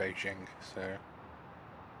currently in Beijing, so a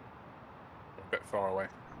bit far away.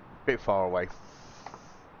 Bit far away.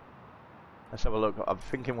 Let's have a look. I'm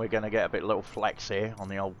thinking we're going to get a bit little flex here on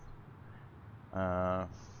the old. Yeah.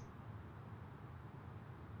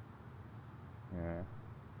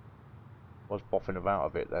 Was boffing about a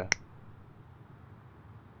bit there.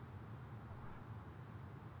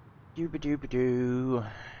 Dooba-dooba-doo.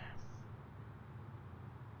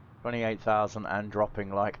 28,000 and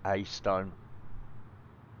dropping like a stone.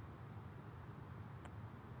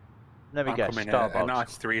 Let me guess, Starbucks. A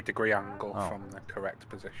nice 3-degree angle from the correct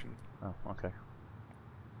position. Oh, okay.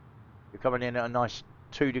 You're coming in at a nice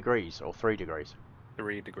 2 degrees or 3 degrees?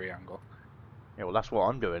 3-degree angle. Yeah, well that's what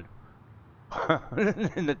I'm doing.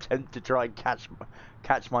 In an attempt to try and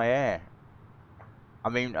catch my air. I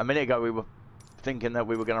mean, a minute ago we were thinking that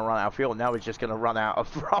we were going to run out of fuel. Now we're just going to run out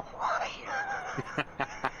of runway.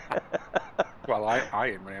 Well, I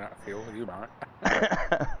ain't running out of fuel. You might.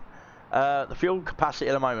 The fuel capacity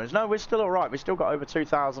at the moment is, no, we're still all right. We've still got over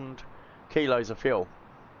 2,000 kilos of fuel.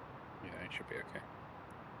 Yeah, it should be okay.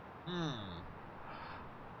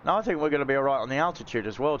 No, I think we're going to be all right on the altitude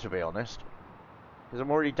as well, to be honest. Because I'm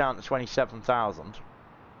already down to 27,000.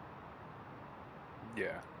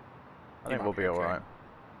 Yeah. I think we'll be all right.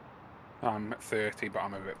 I'm at 30, but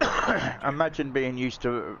I'm a bit... Imagine being used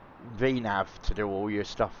to VNAV to do all your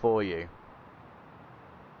stuff for you.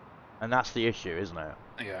 And that's the issue, isn't it?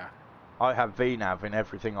 Yeah. I have VNAV in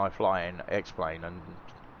everything I fly in XPLANE, and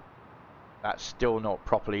that's still not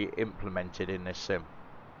properly implemented in this sim.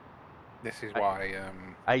 This is why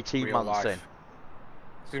 18 months in.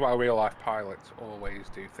 This is why real life pilots always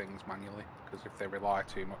do things manually, because if they rely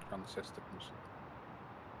too much on the systems.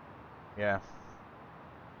 Yeah.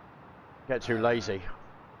 Get too lazy.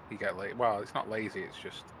 You get late. Well, it's not lazy. It's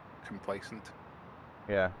just complacent.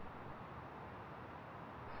 Yeah.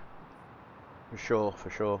 For sure, for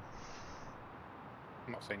sure.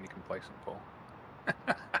 I'm not saying you're complacent, Paul.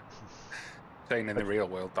 Saying in the real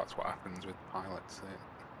world, that's what happens with pilots.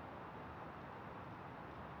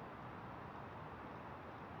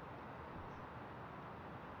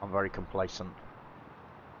 I'm very complacent.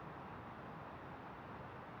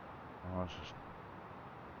 I just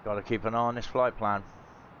got to keep an eye on this flight plan.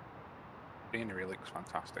 Scenery looks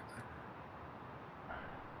fantastic there.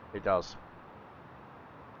 It does.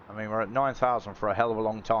 I mean, we're at 9,000 for a hell of a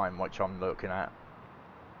long time, which I'm looking at.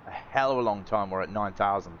 A hell of a long time we're at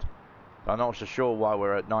 9,000. I'm not so sure why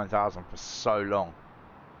we're at 9,000 for so long.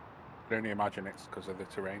 I can only imagine it's because of the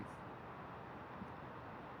terrain.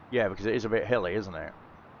 Yeah, because it is a bit hilly, isn't it?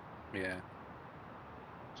 Yeah.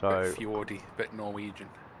 So, bit fjordy, bit Norwegian.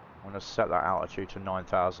 I'm going to set that altitude to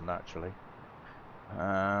 9,000 actually.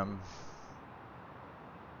 I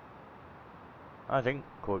think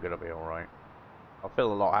we're going to be alright. I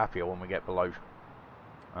feel a lot happier when we get below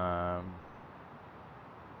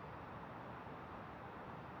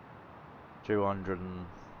 200 and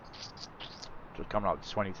just coming up to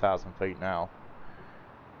 20,000 feet now.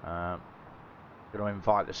 Going to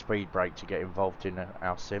invite the speed brake to get involved in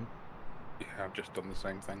our sim. Yeah, I've just done the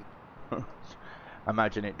same thing.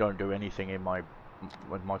 Imagine it don't do anything in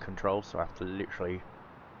with my controls, so I have to literally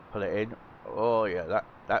pull it in. Oh yeah,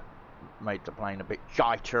 that made the plane a bit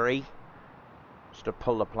jittery. Just to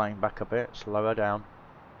pull the plane back a bit, slow her down.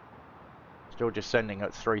 Still descending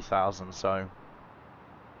at 3,000, so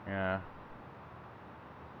yeah.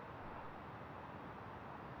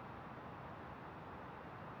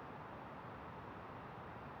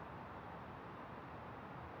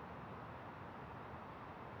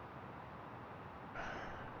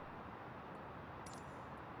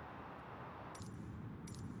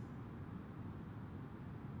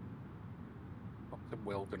 Lots of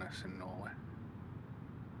wilderness in Norway.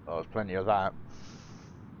 Oh, there's plenty of that.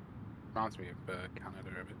 Reminds me of Canada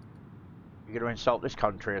a bit. You're going to insult this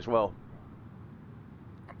country as well.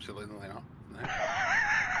 Absolutely not.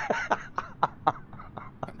 No.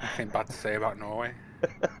 Nothing bad to say about Norway.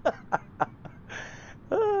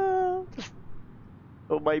 Or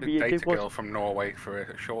maybe you dated did a girl from Norway for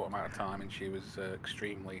a short amount of time, and she was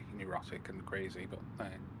extremely neurotic and crazy. But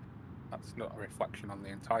that's not a reflection on the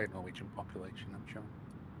entire Norwegian population, I'm sure.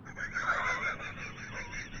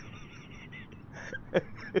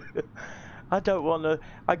 I don't want to.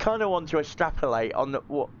 I kind of want to extrapolate on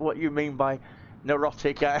what you mean by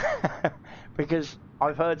neurotic, because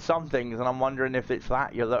I've heard some things, and I'm wondering if it's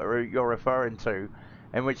that you're referring to,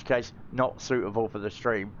 in which case not suitable for the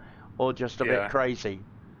stream, or just a bit crazy.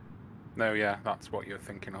 No, yeah, that's what you're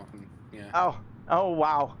thinking of, and yeah. Oh,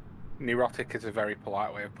 wow. Neurotic is a very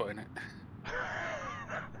polite way of putting it.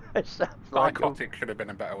 It sounds like psychotic should have been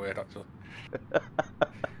a better word, actually.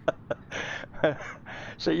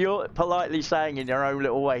 So you're politely saying in your own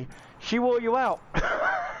little way, she wore you out.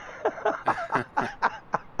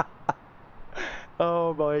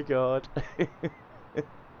 Oh my god.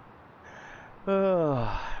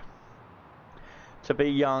 To be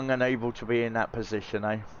young and able to be in that position,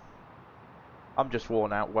 eh? I'm just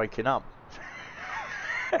worn out waking up.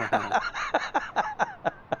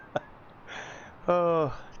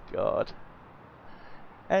 Oh god.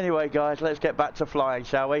 Anyway guys, let's get back to flying,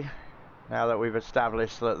 shall we? Now that we've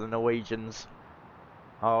established that the Norwegians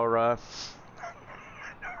are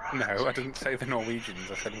No, I didn't say the Norwegians,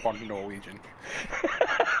 I said one Norwegian.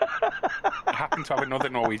 I happen to have another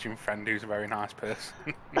Norwegian friend who's a very nice person.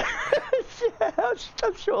 Yeah,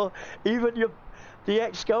 I'm sure even the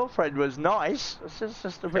ex-girlfriend was nice. It's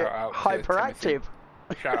just a bit hyperactive.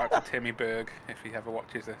 Shout out to Timmy Berg if he ever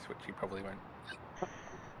watches this, which he probably won't.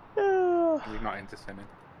 He's not into simming.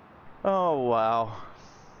 Oh wow.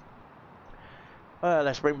 Well,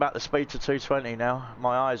 let's bring back the speed to 220 now.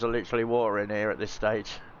 My eyes are literally watering here at this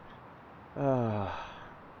stage. We're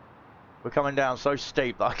coming down so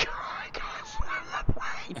steep that I can't stand the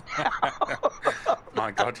plane now.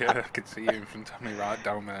 My god, yeah, I can see you in front of me right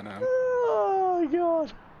down there now. Oh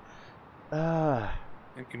god. I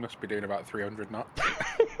think you must be doing about 300 knots.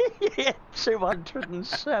 Yeah,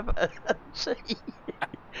 270.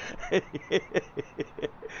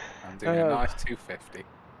 I'm doing a nice 250.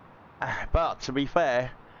 But to be fair,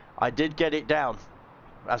 I did get it down.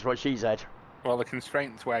 That's what she said. Well, the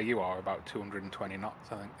constraints where you are about 220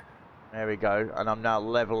 knots, I think. There we go, and I'm now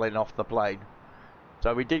leveling off the plane.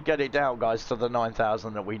 So we did get it down, guys, to the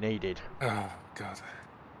 9,000 that we needed. Oh god.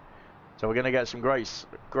 So we're going to get some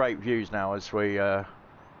great views now as we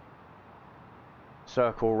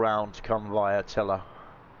circle round to come via Tiller.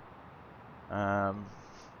 And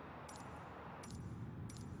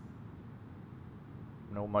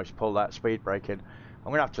almost pull that speed brake in.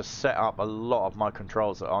 I'm gonna have to set up a lot of my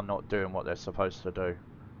controls that are not doing what they're supposed to do,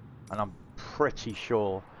 and I'm pretty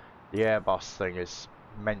sure the Airbus thing is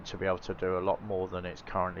meant to be able to do a lot more than it's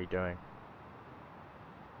currently doing.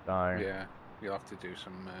 So yeah, you'll have to do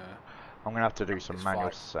some. I'm gonna have to do some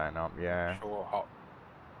manual setting up. Yeah. Short hop.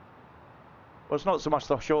 Well, it's not so much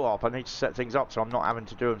the short hop. I need to set things up so I'm not having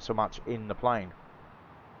to do them so much in the plane.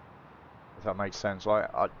 If that makes sense.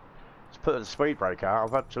 Like I just put the speed brake out.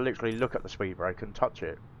 I've had to literally look at the speed brake and touch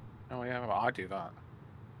it. Oh yeah, well, I do that.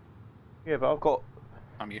 Yeah, but I've got.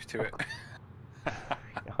 I'm used to it.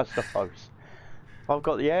 I suppose. I've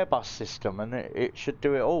got the Airbus system, and it should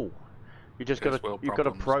do it all. You've got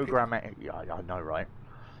to program it. Yeah, I know, right?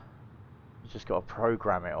 You just got to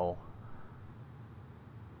program it all.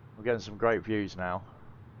 We're getting some great views now.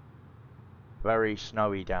 Very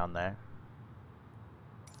snowy down there.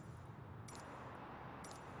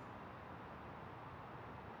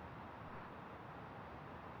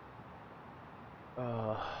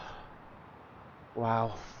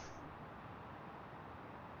 Wow.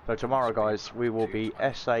 So tomorrow, guys, we will be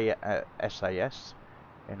SAS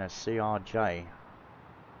in a CRJ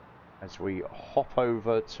as we hop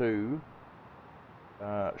over to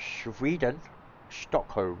Sweden,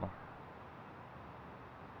 Stockholm,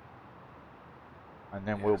 and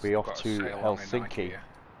then we'll be off to Helsinki.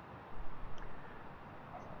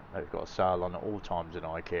 They've got a sale on at all times in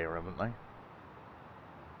IKEA, haven't they?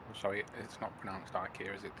 Sorry, it's not pronounced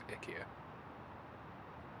IKEA, is it? IKEA.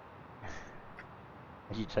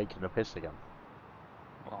 Are you taking the piss again?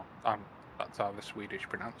 Well, that's how the Swedish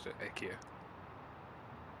pronounce it, IKEA.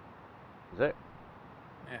 Is it?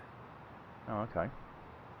 Yeah. Oh, okay.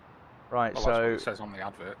 Right, well, so... that's what it says on the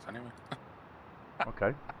adverts, anyway.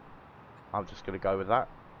 Okay. I'm just going to go with that.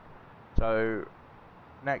 So,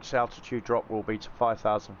 next altitude drop will be to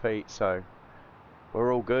 5,000 feet, so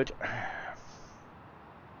we're all good.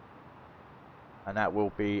 And that will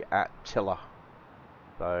be at Tiller.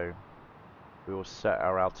 So, we will set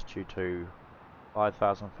our altitude to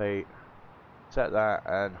 5,000 feet. Set that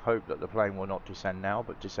and hope that the plane will not descend now,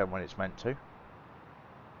 but descend when it's meant to.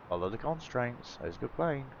 Follow the constraints. There's a good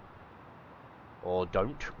plane. Or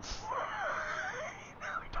don't. No,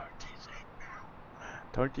 don't descend now.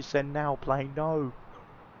 Don't descend now, plane. No.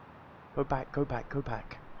 Go back, go back, go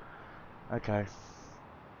back. Okay.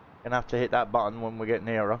 Gonna have to hit that button when we get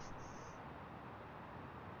nearer.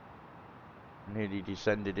 Nearly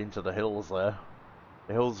descended into the hills there.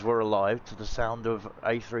 The hills were alive to the sound of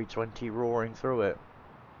A320 roaring through it.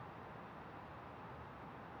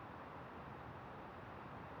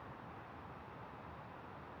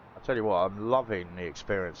 I tell you what, I'm loving the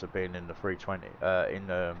experience of being in the 320, in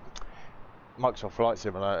the Microsoft Flight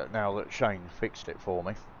Simulator now that Shane fixed it for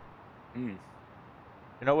me. Mm.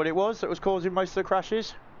 You know what it was that was causing most of the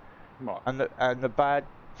crashes? What? And the bad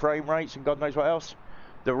frame rates and God knows what else?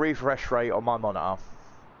 The refresh rate on my monitor.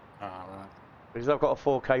 Ah, right. Because I've got a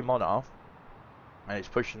 4K monitor and it's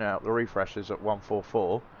pushing out the refreshes at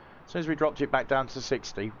 144. As soon as we dropped it back down to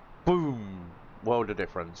 60, boom, world of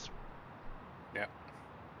difference. Yeah.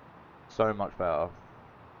 So much better.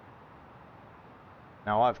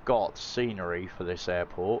 Now I've got scenery for this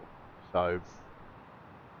airport, so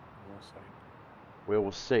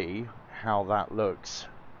we'll see how that looks,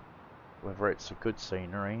 whether it's a good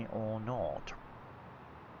scenery or not.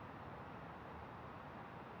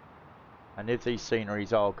 And if these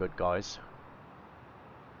sceneries are good, guys.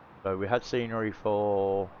 So we had scenery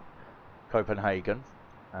for Copenhagen,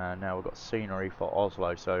 and now we've got scenery for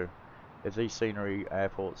Oslo. So if these scenery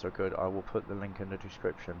airports are good, I will put the link in the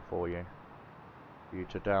description for you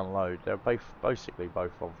to download. They're basically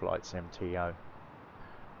both on Flight Sim TO. I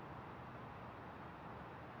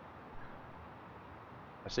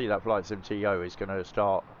see that Flight Sim TO is going to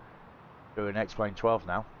start doing XPLANE 12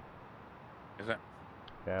 now. Is it?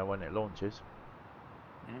 Yeah, when it launches.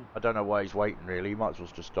 Mm. I don't know why he's waiting really. He might as well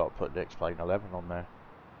just start putting XPLANE 11 on there.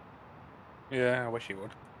 Yeah, I wish he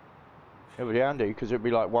would. It would be handy because it'd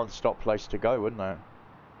be like one stop place to go, wouldn't it?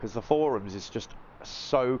 Because the forums is just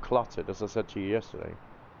so cluttered, as I said to you yesterday.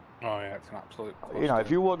 Oh yeah, it's an absolute cluster. You know,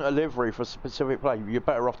 if you want a livery for a specific plane, you're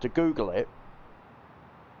better off to Google it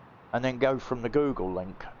and then go from the Google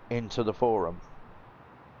link into the forum.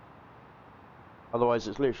 Otherwise,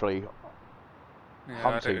 it's literally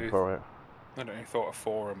hunting for it. I don't even thought a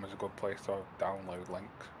forum was a good place to download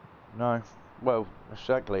links. No. Well,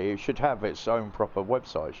 exactly. It should have its own proper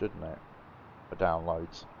website, shouldn't it? For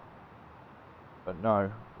downloads. But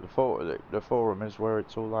no, the forum is where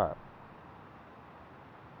it's all at.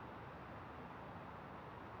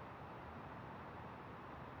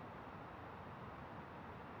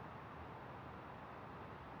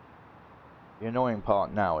 The annoying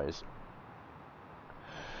part now is,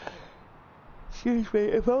 excuse me,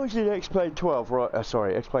 if I was in X-Plane 12, right,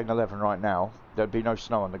 sorry, X-Plane 11 right now, there'd be no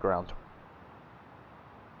snow on the ground.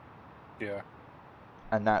 Yeah.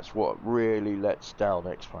 And that's what really lets down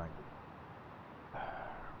X-Plane.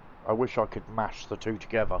 I wish I could mash the two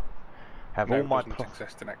together. Have No, all my it doesn't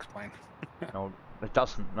exist in XPLANE. No, it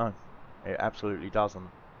doesn't, no. It absolutely doesn't.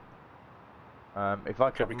 If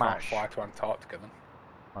I could Probably mash... can't fly to Antarctica then.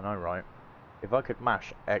 I know, right? If I could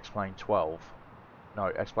mash X-Plane 12, no,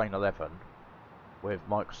 X-Plane 11, with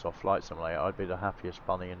Microsoft Flight Simulator, I'd be the happiest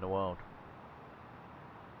bunny in the world.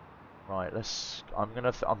 Right, let's... I'm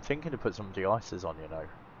thinking to put some de-icers on, you know.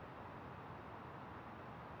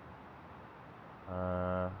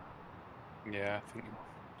 Yeah, I think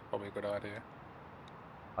it's probably a good idea.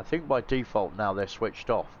 I think by default now they're switched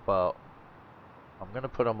off, but I'm going to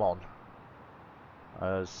put them on,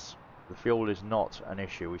 as the fuel is not an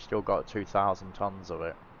issue. We still got 2,000 tons of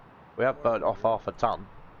it. We have burnt off half a ton,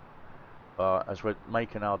 but as we're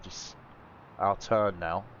making our turn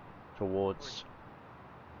now towards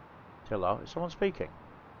Tiller, is someone speaking?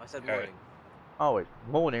 I said morning. Oh, it's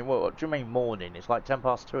morning? What do you mean morning? It's like 10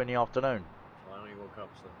 past 2 in the afternoon. Well, I only woke up,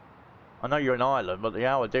 so... I know you're in Ireland, but the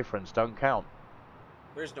hour difference don't count.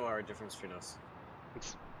 There's no hour difference between us.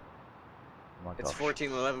 It's... Oh my It's gosh.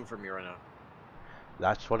 14:11 for me right now.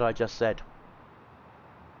 That's what I just said.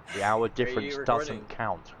 The hour difference recording? doesn't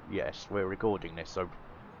count. Yes, we're recording this, so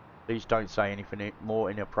please don't say anything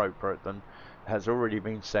more inappropriate than has already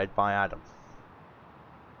been said by Adam.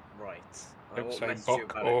 Right. I Don't won't say message you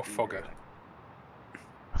buck about or it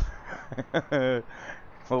either. fugger.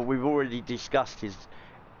 Well, we've already discussed his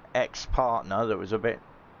ex-partner that was a bit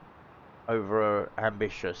over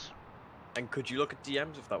ambitious. And could you look at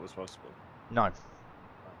DMs if that was possible? No.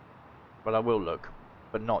 But I will look.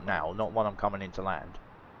 But not now, not when I'm coming into land.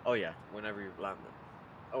 Oh yeah, whenever you land them.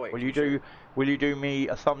 Oh wait. Will you do me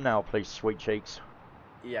a thumbnail, please, sweet cheeks?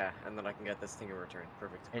 Yeah, and then I can get this thing in return.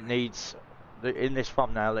 Perfect. It needs, in this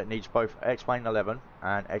thumbnail, it needs both X-Plane 11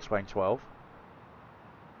 and X-Plane 12.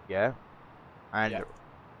 Yeah. And yeah.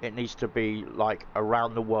 it needs to be like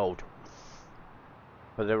around the world.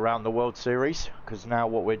 For the Around the World series, because now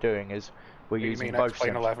what we're doing is we're using both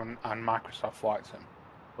X-Plane sims. 11 and Microsoft Flight Sim.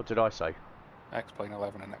 What did I say? X-Plane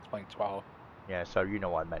 11 and X-Plane 12. Yeah, so you know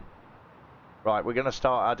what I meant. Right, we're going to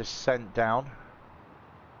start our descent down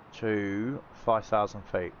to 5,000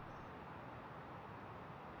 feet.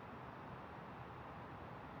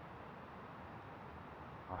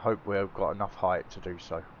 I hope we've got enough height to do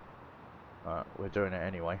so. We're doing it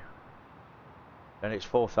anyway. Then it's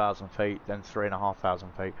 4,000 feet, then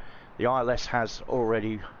 3,500 feet. The ILS has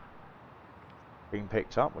already been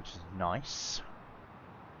picked up, which is nice.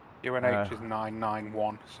 QNH is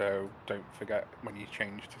 991, so don't forget when you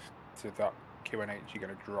change to that QNH, you're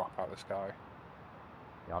going to drop out of the sky.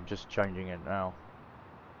 Yeah, I'm just changing it now.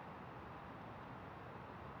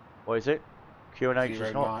 What is it? QNH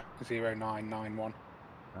is not? 0991.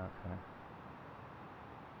 Okay.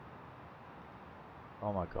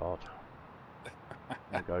 Oh my god.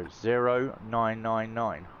 There we go.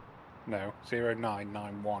 0999. No,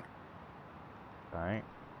 0991. Okay.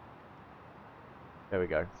 There we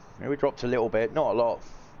go. Here we dropped a little bit, not a lot.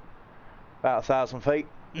 About 1,000 feet.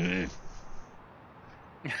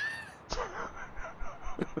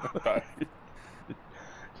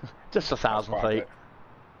 Just 1,000 feet.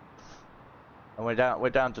 And we're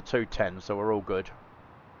down to 210, so we're all good.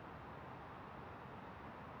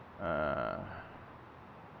 Has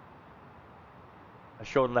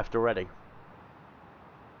Sean left already?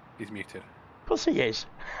 He's muted. Of course he is.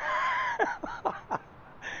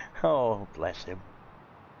 Oh, bless him.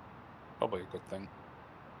 Probably a good thing.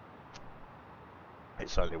 It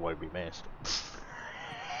certainly won't be missed.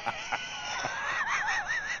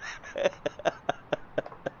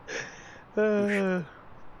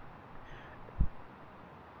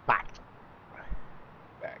 Backed.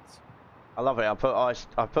 I love it. I put ice.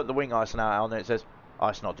 I put the wing ice now on it. It says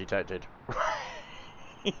ice not detected.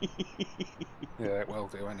 Yeah, it will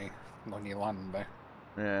do when you land there.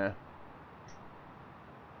 Yeah.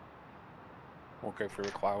 We'll go through a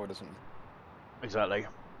cloud or something. Exactly.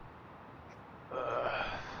 I'm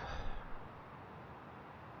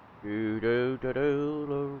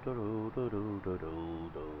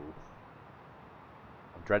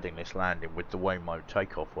dreading this landing with the way my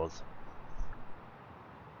takeoff was.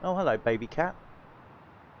 Oh, hello, baby cat.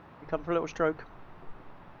 You come for a little stroke?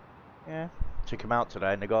 Yeah. Took him out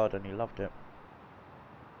today in the garden. He loved it.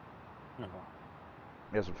 Oh.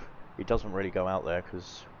 He doesn't really go out there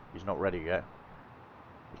because he's not ready yet.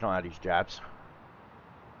 He's not had his jabs.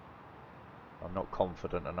 I'm not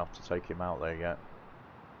confident enough to take him out there yet.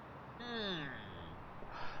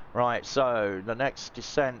 Right, so the next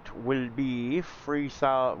descent will be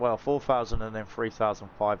 3,000, well, 4,000 and then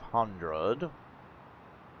 3,500.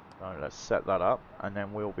 So let's set that up, and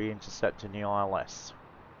then we'll be intercepting the ILS.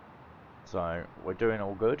 So we're doing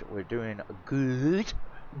all good. We're doing good.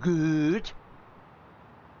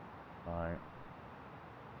 Right.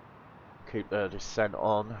 Keep the descent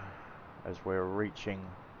on as we're reaching.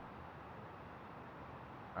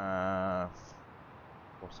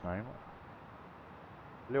 What's the name?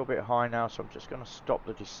 A little bit high now, so I'm just going to stop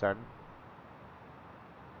the descent.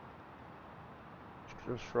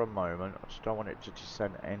 Just for a moment. I just don't want it to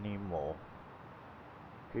descend anymore.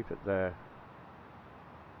 Keep it there.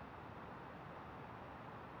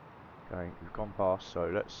 Okay, we've gone past, so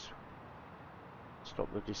let's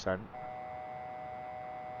stop the descent.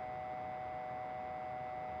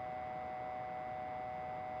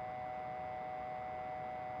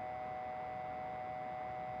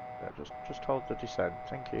 Yeah, just hold the descent,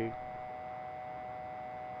 thank you.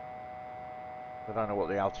 I don't know what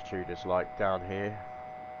the altitude is like down here.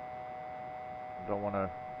 I don't want to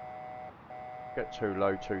get too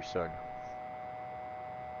low too soon.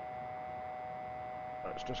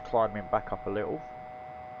 Let's just climb in back up a little.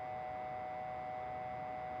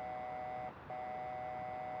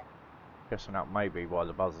 Guessing that may be why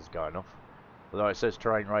the buzzer's going off. Although it says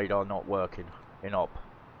terrain radar not working in op.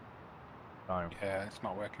 So, Yeah, it's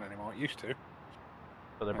not working anymore. It used to.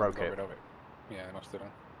 but they And broke got it. rid of it. Yeah, they must have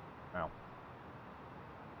done. Now,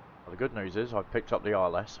 well, the good news is I've picked up the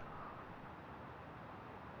ILS.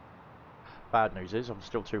 Bad news is I'm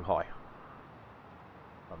still too high.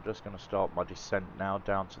 I'm just going to start my descent now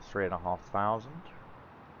down to 3,500.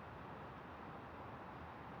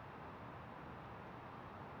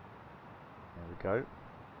 There we go.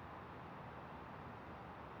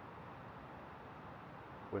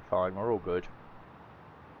 We're fine, we're all good.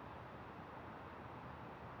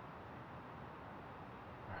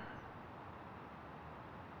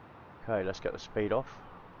 Okay, let's get the speed off.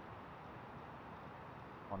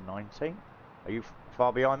 190. Are you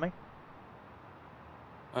far behind me?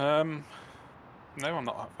 No, I'm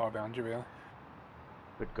not that far behind you, really.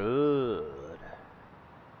 Good.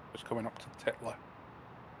 Just coming up to Titler.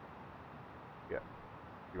 Yeah,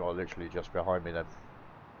 you are literally just behind me then.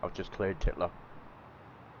 I've just cleared Titler.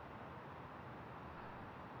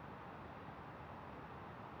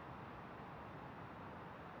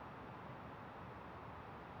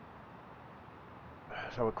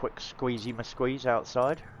 So a quick squeezy my squeeze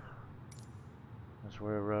outside as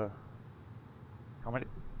we're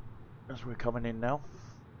coming in now.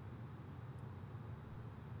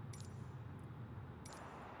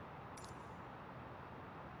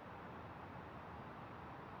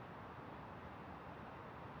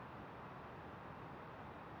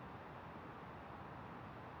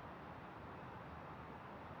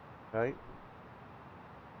 Okay.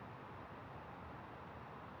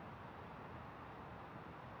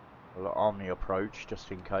 We'll arm the approach just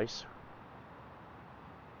in case.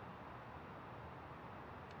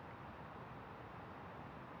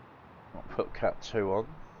 I'll put Cat 2 on,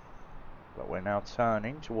 but we're now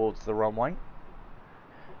turning towards the runway.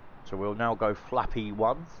 So we'll now go Flappy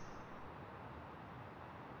 1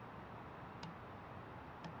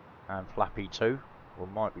 and Flappy 2. We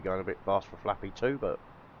might be going a bit fast for Flappy 2, but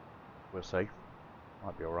we'll see.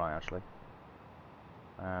 Might be alright actually.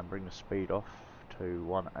 And bring the speed off to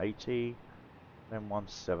 180, then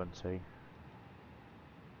 170.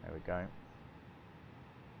 There we go.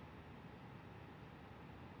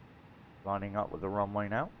 Lining up with the runway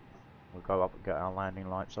now. We'll go up and get our landing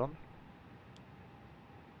lights on.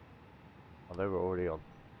 Oh, they were already on.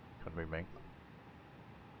 Couldn't be me.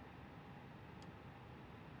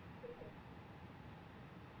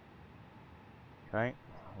 Okay,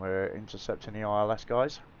 we're intercepting the ILS,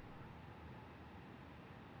 guys.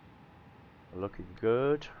 We're looking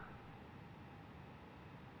good.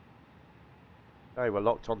 Okay, we're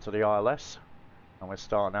locked onto the ILS, and we're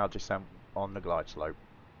starting our descent on the glide slope.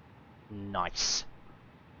 Nice.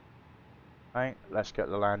 Okay, let's get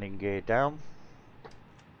the landing gear down.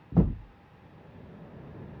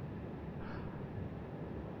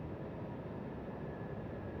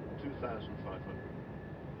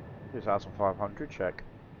 2,500, check.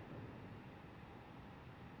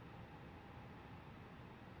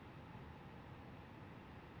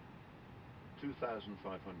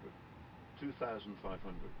 2,500.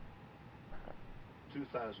 2,500.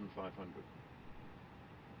 2,500.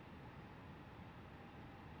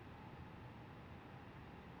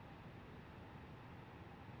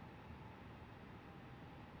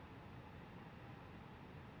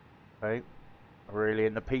 Okay, Really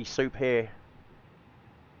in the pea soup here.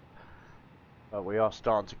 But we are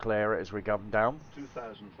starting to clear it as we come down.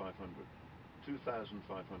 2,500.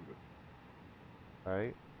 2,500.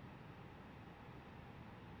 Okay.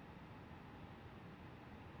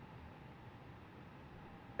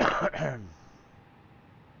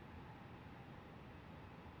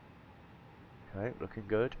 Okay, looking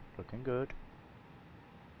good, looking good.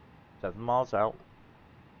 7 miles out.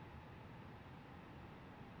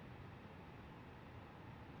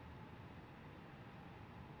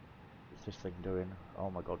 What's this thing doing? Oh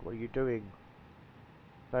my god, what are you doing?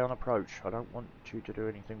 Stay on approach. I don't want you to do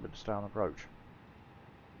anything but stay on approach.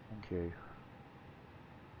 Thank you.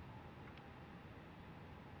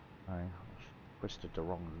 I twisted the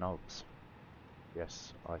wrong knobs.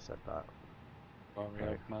 Yes, I said that.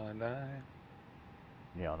 Story of my life.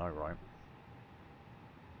 Yeah, I know, right?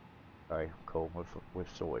 Okay, cool. We've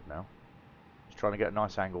sorted now. Just trying to get a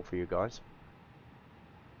nice angle for you guys.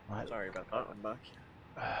 Right. Sorry about that. I'm back.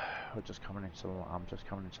 I'm just coming into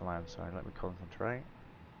land, so let me concentrate.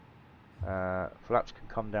 Flaps can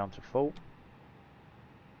come down to full.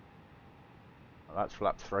 That's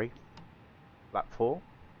flap 3. Flap 4.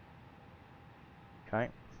 Okay.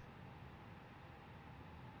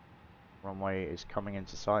 Runway is coming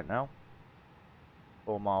into sight now.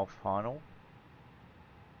 4 mile final.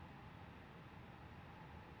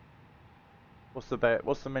 What's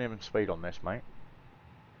the minimum speed on this, mate?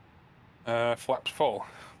 Flaps full,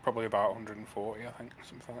 probably about 140, I think,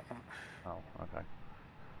 something like that. Oh, okay.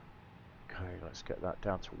 Okay, let's get that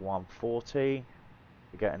down to 140.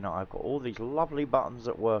 Forgetting that I've got all these lovely buttons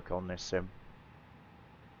that work on this sim.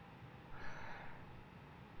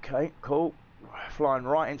 Okay, cool. Flying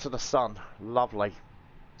right into the sun. Lovely.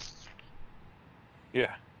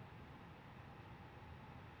 Yeah.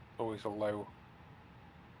 Always a low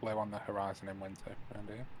on the horizon in winter around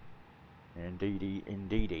here. Indeedy,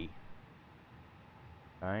 indeedy.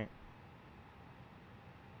 Okay.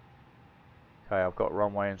 Okay, I've got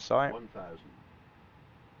runway in sight. 1,000.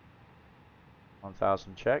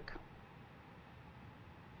 1000 check.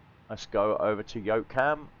 Let's go over to yoke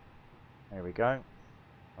cam. There we go.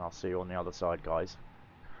 I'll see you on the other side, guys.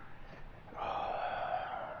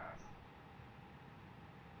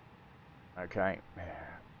 Okay.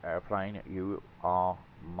 Airplane, you are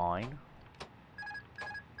mine.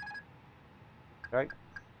 Okay.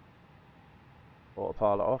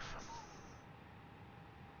 Autopilot off.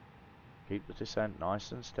 Keep the descent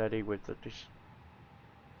nice and steady with the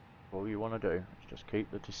all you want to do is just keep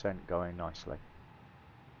the descent going nicely.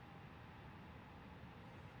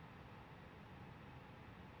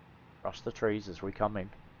 Cross the trees as we come in.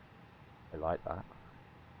 I like that.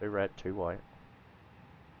 2 red, 2 white.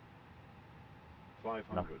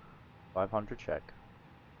 500. No. 500 check.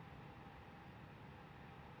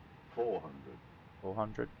 400.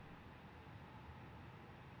 400.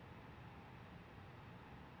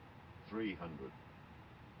 300.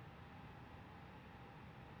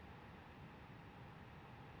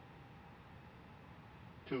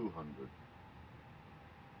 200.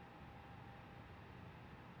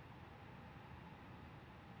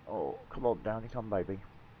 Oh, come on, down you come, baby.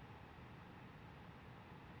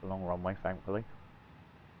 A long runway, thankfully.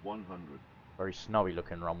 100. Very snowy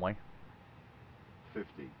looking runway.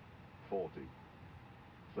 50. 40.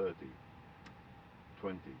 30.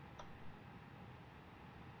 20.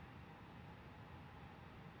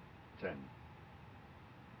 10.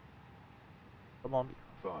 Come on.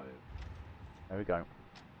 5. There we go.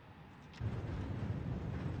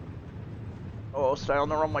 Oh, stay on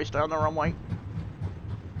the runway, stay on the runway.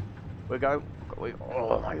 We go.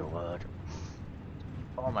 Oh my word.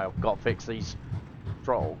 Oh my, I've got to fix these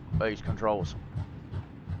controls.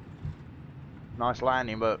 Nice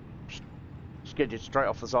landing, but skidded straight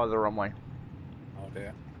off the side of the runway. Oh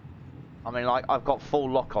dear. I mean, like, I've got full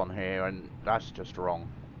lock on here, and that's just wrong.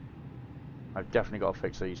 I've definitely got to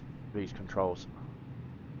fix these controls.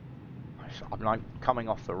 I'm like coming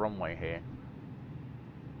off the runway here.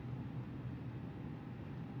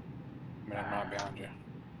 I mean, I'm right behind you.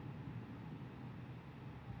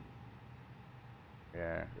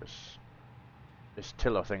 Yeah, this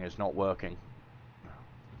tiller thing is not working.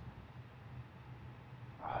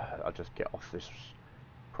 I'll just get off this,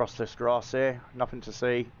 cross this grass here. Nothing to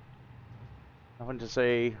see. Nothing to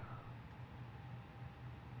see.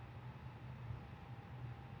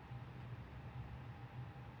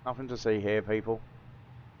 Nothing to see here, people.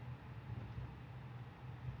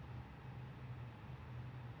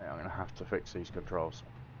 Yeah, I'm gonna have to fix these controls.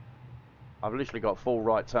 I've literally got full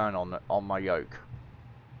right turn on my yoke,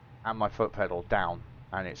 and my foot pedal down,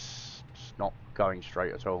 and it's not going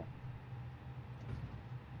straight at all.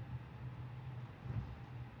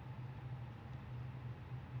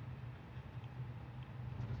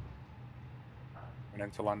 coming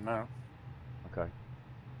into land now. Okay.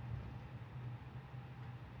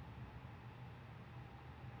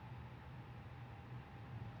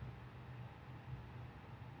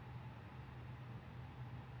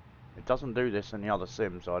 It doesn't do this in the other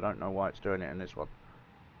sim, so I don't know why it's doing it in this one.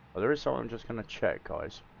 But there is something I'm just going to check,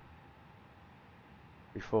 guys,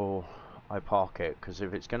 before I park it, because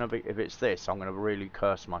if it's this, I'm going to really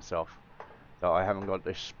curse myself that I haven't got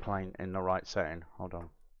this plane in the right setting. Hold on.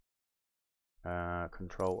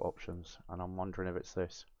 Control options, and I'm wondering if it's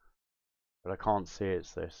this, but I can't see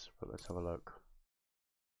it's this. But let's have a look.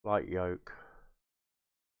 Flight yoke,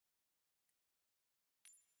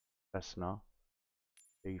 Cessna,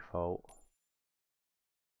 default.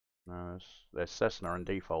 No, there's Cessna and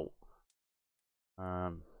default.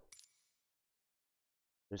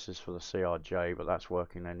 This is for the CRJ, but that's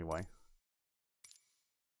working anyway.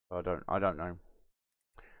 I don't know.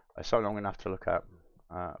 It's something I'm gonna have to look at.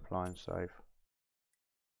 Apply and save.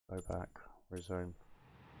 Go back, resume.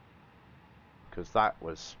 Because that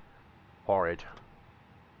was horrid.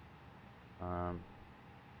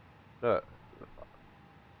 Look,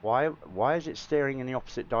 why is it steering in the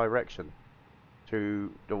opposite direction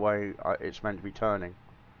to the way it's meant to be turning?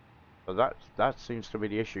 So that seems to be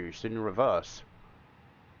the issue. It's in reverse.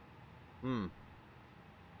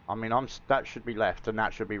 I mean, that should be left and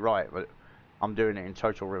that should be right, but I'm doing it in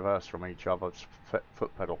total reverse from each other's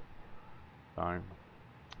foot pedal. So,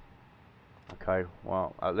 okay,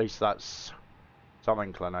 well, at least that's some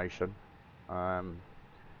inclination of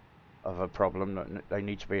a problem that they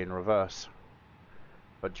need to be in reverse,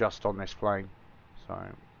 but just on this plane. So,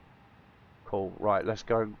 cool. Right, let's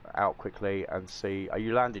go out quickly and see. Are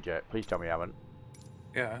you landed yet? Please tell me you haven't.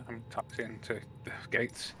 Yeah, I'm taxiing to the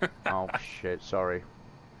gates. Oh shit, sorry.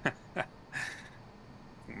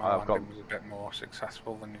 My landing was a bit more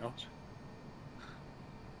successful than yours.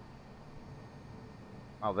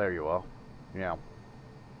 Oh, there you are. Yeah.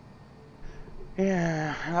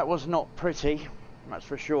 Yeah, that was not pretty, that's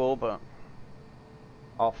for sure, but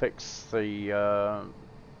I'll fix the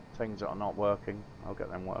things that are not working. I'll get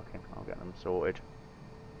them working. I'll get them sorted.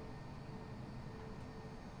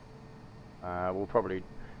 We'll probably,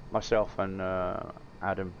 myself and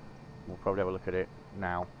Adam, we'll probably have a look at it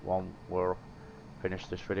now while we're finish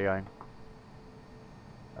this video,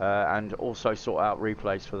 and also sort out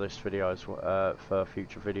replays for this video as for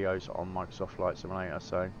future videos on Microsoft Flight Simulator.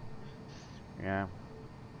 So yeah,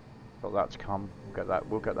 got that to come.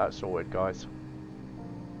 We'll get that sorted, guys.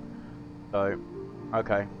 So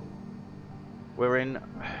okay, we're in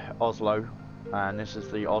Oslo, and this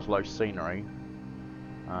is the Oslo scenery.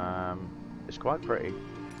 It's quite pretty.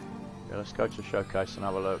 Yeah, let's go to showcase and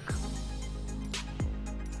have a look.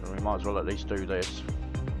 So we might as well at least do this.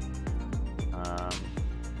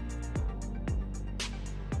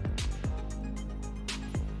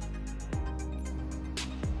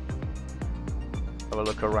 Have a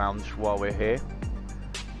look around while we're here.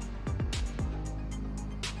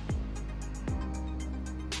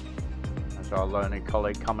 There's our learning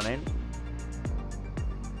colleague coming in.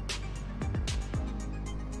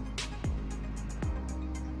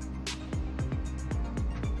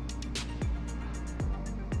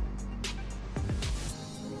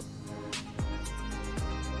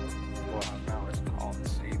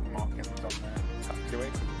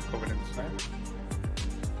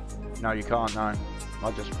 No, you can't, no.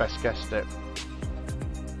 I just best guessed it.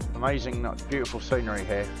 Amazing, beautiful scenery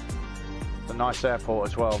here. It's a nice airport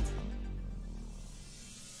as well.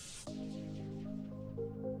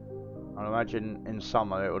 I imagine in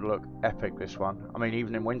summer it would look epic, this one. I mean,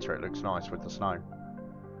 even in winter it looks nice with the snow.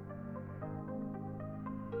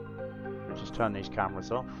 We'll just turn these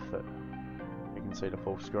cameras off so you can see the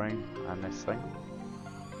full screen and this thing.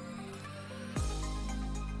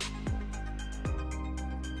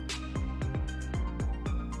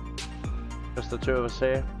 Just the two of us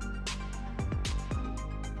here.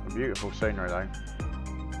 A beautiful scenery though.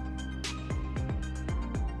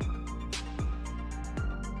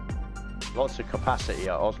 Lots of capacity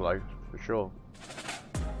at Oslo, for sure.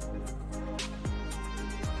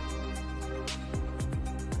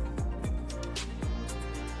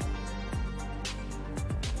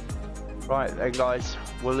 Right then guys,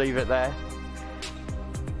 we'll leave it there.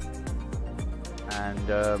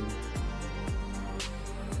 And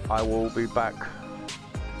I will be back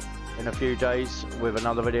in a few days with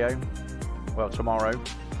another video, well, tomorrow,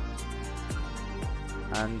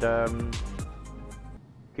 and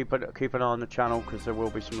keep an eye on the channel because there will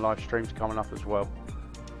be some live streams coming up as well,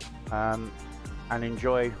 and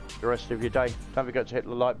enjoy the rest of your day. Don't forget to hit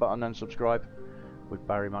the like button and subscribe, would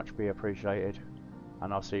very much be appreciated,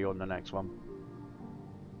 and I'll see you on the next one.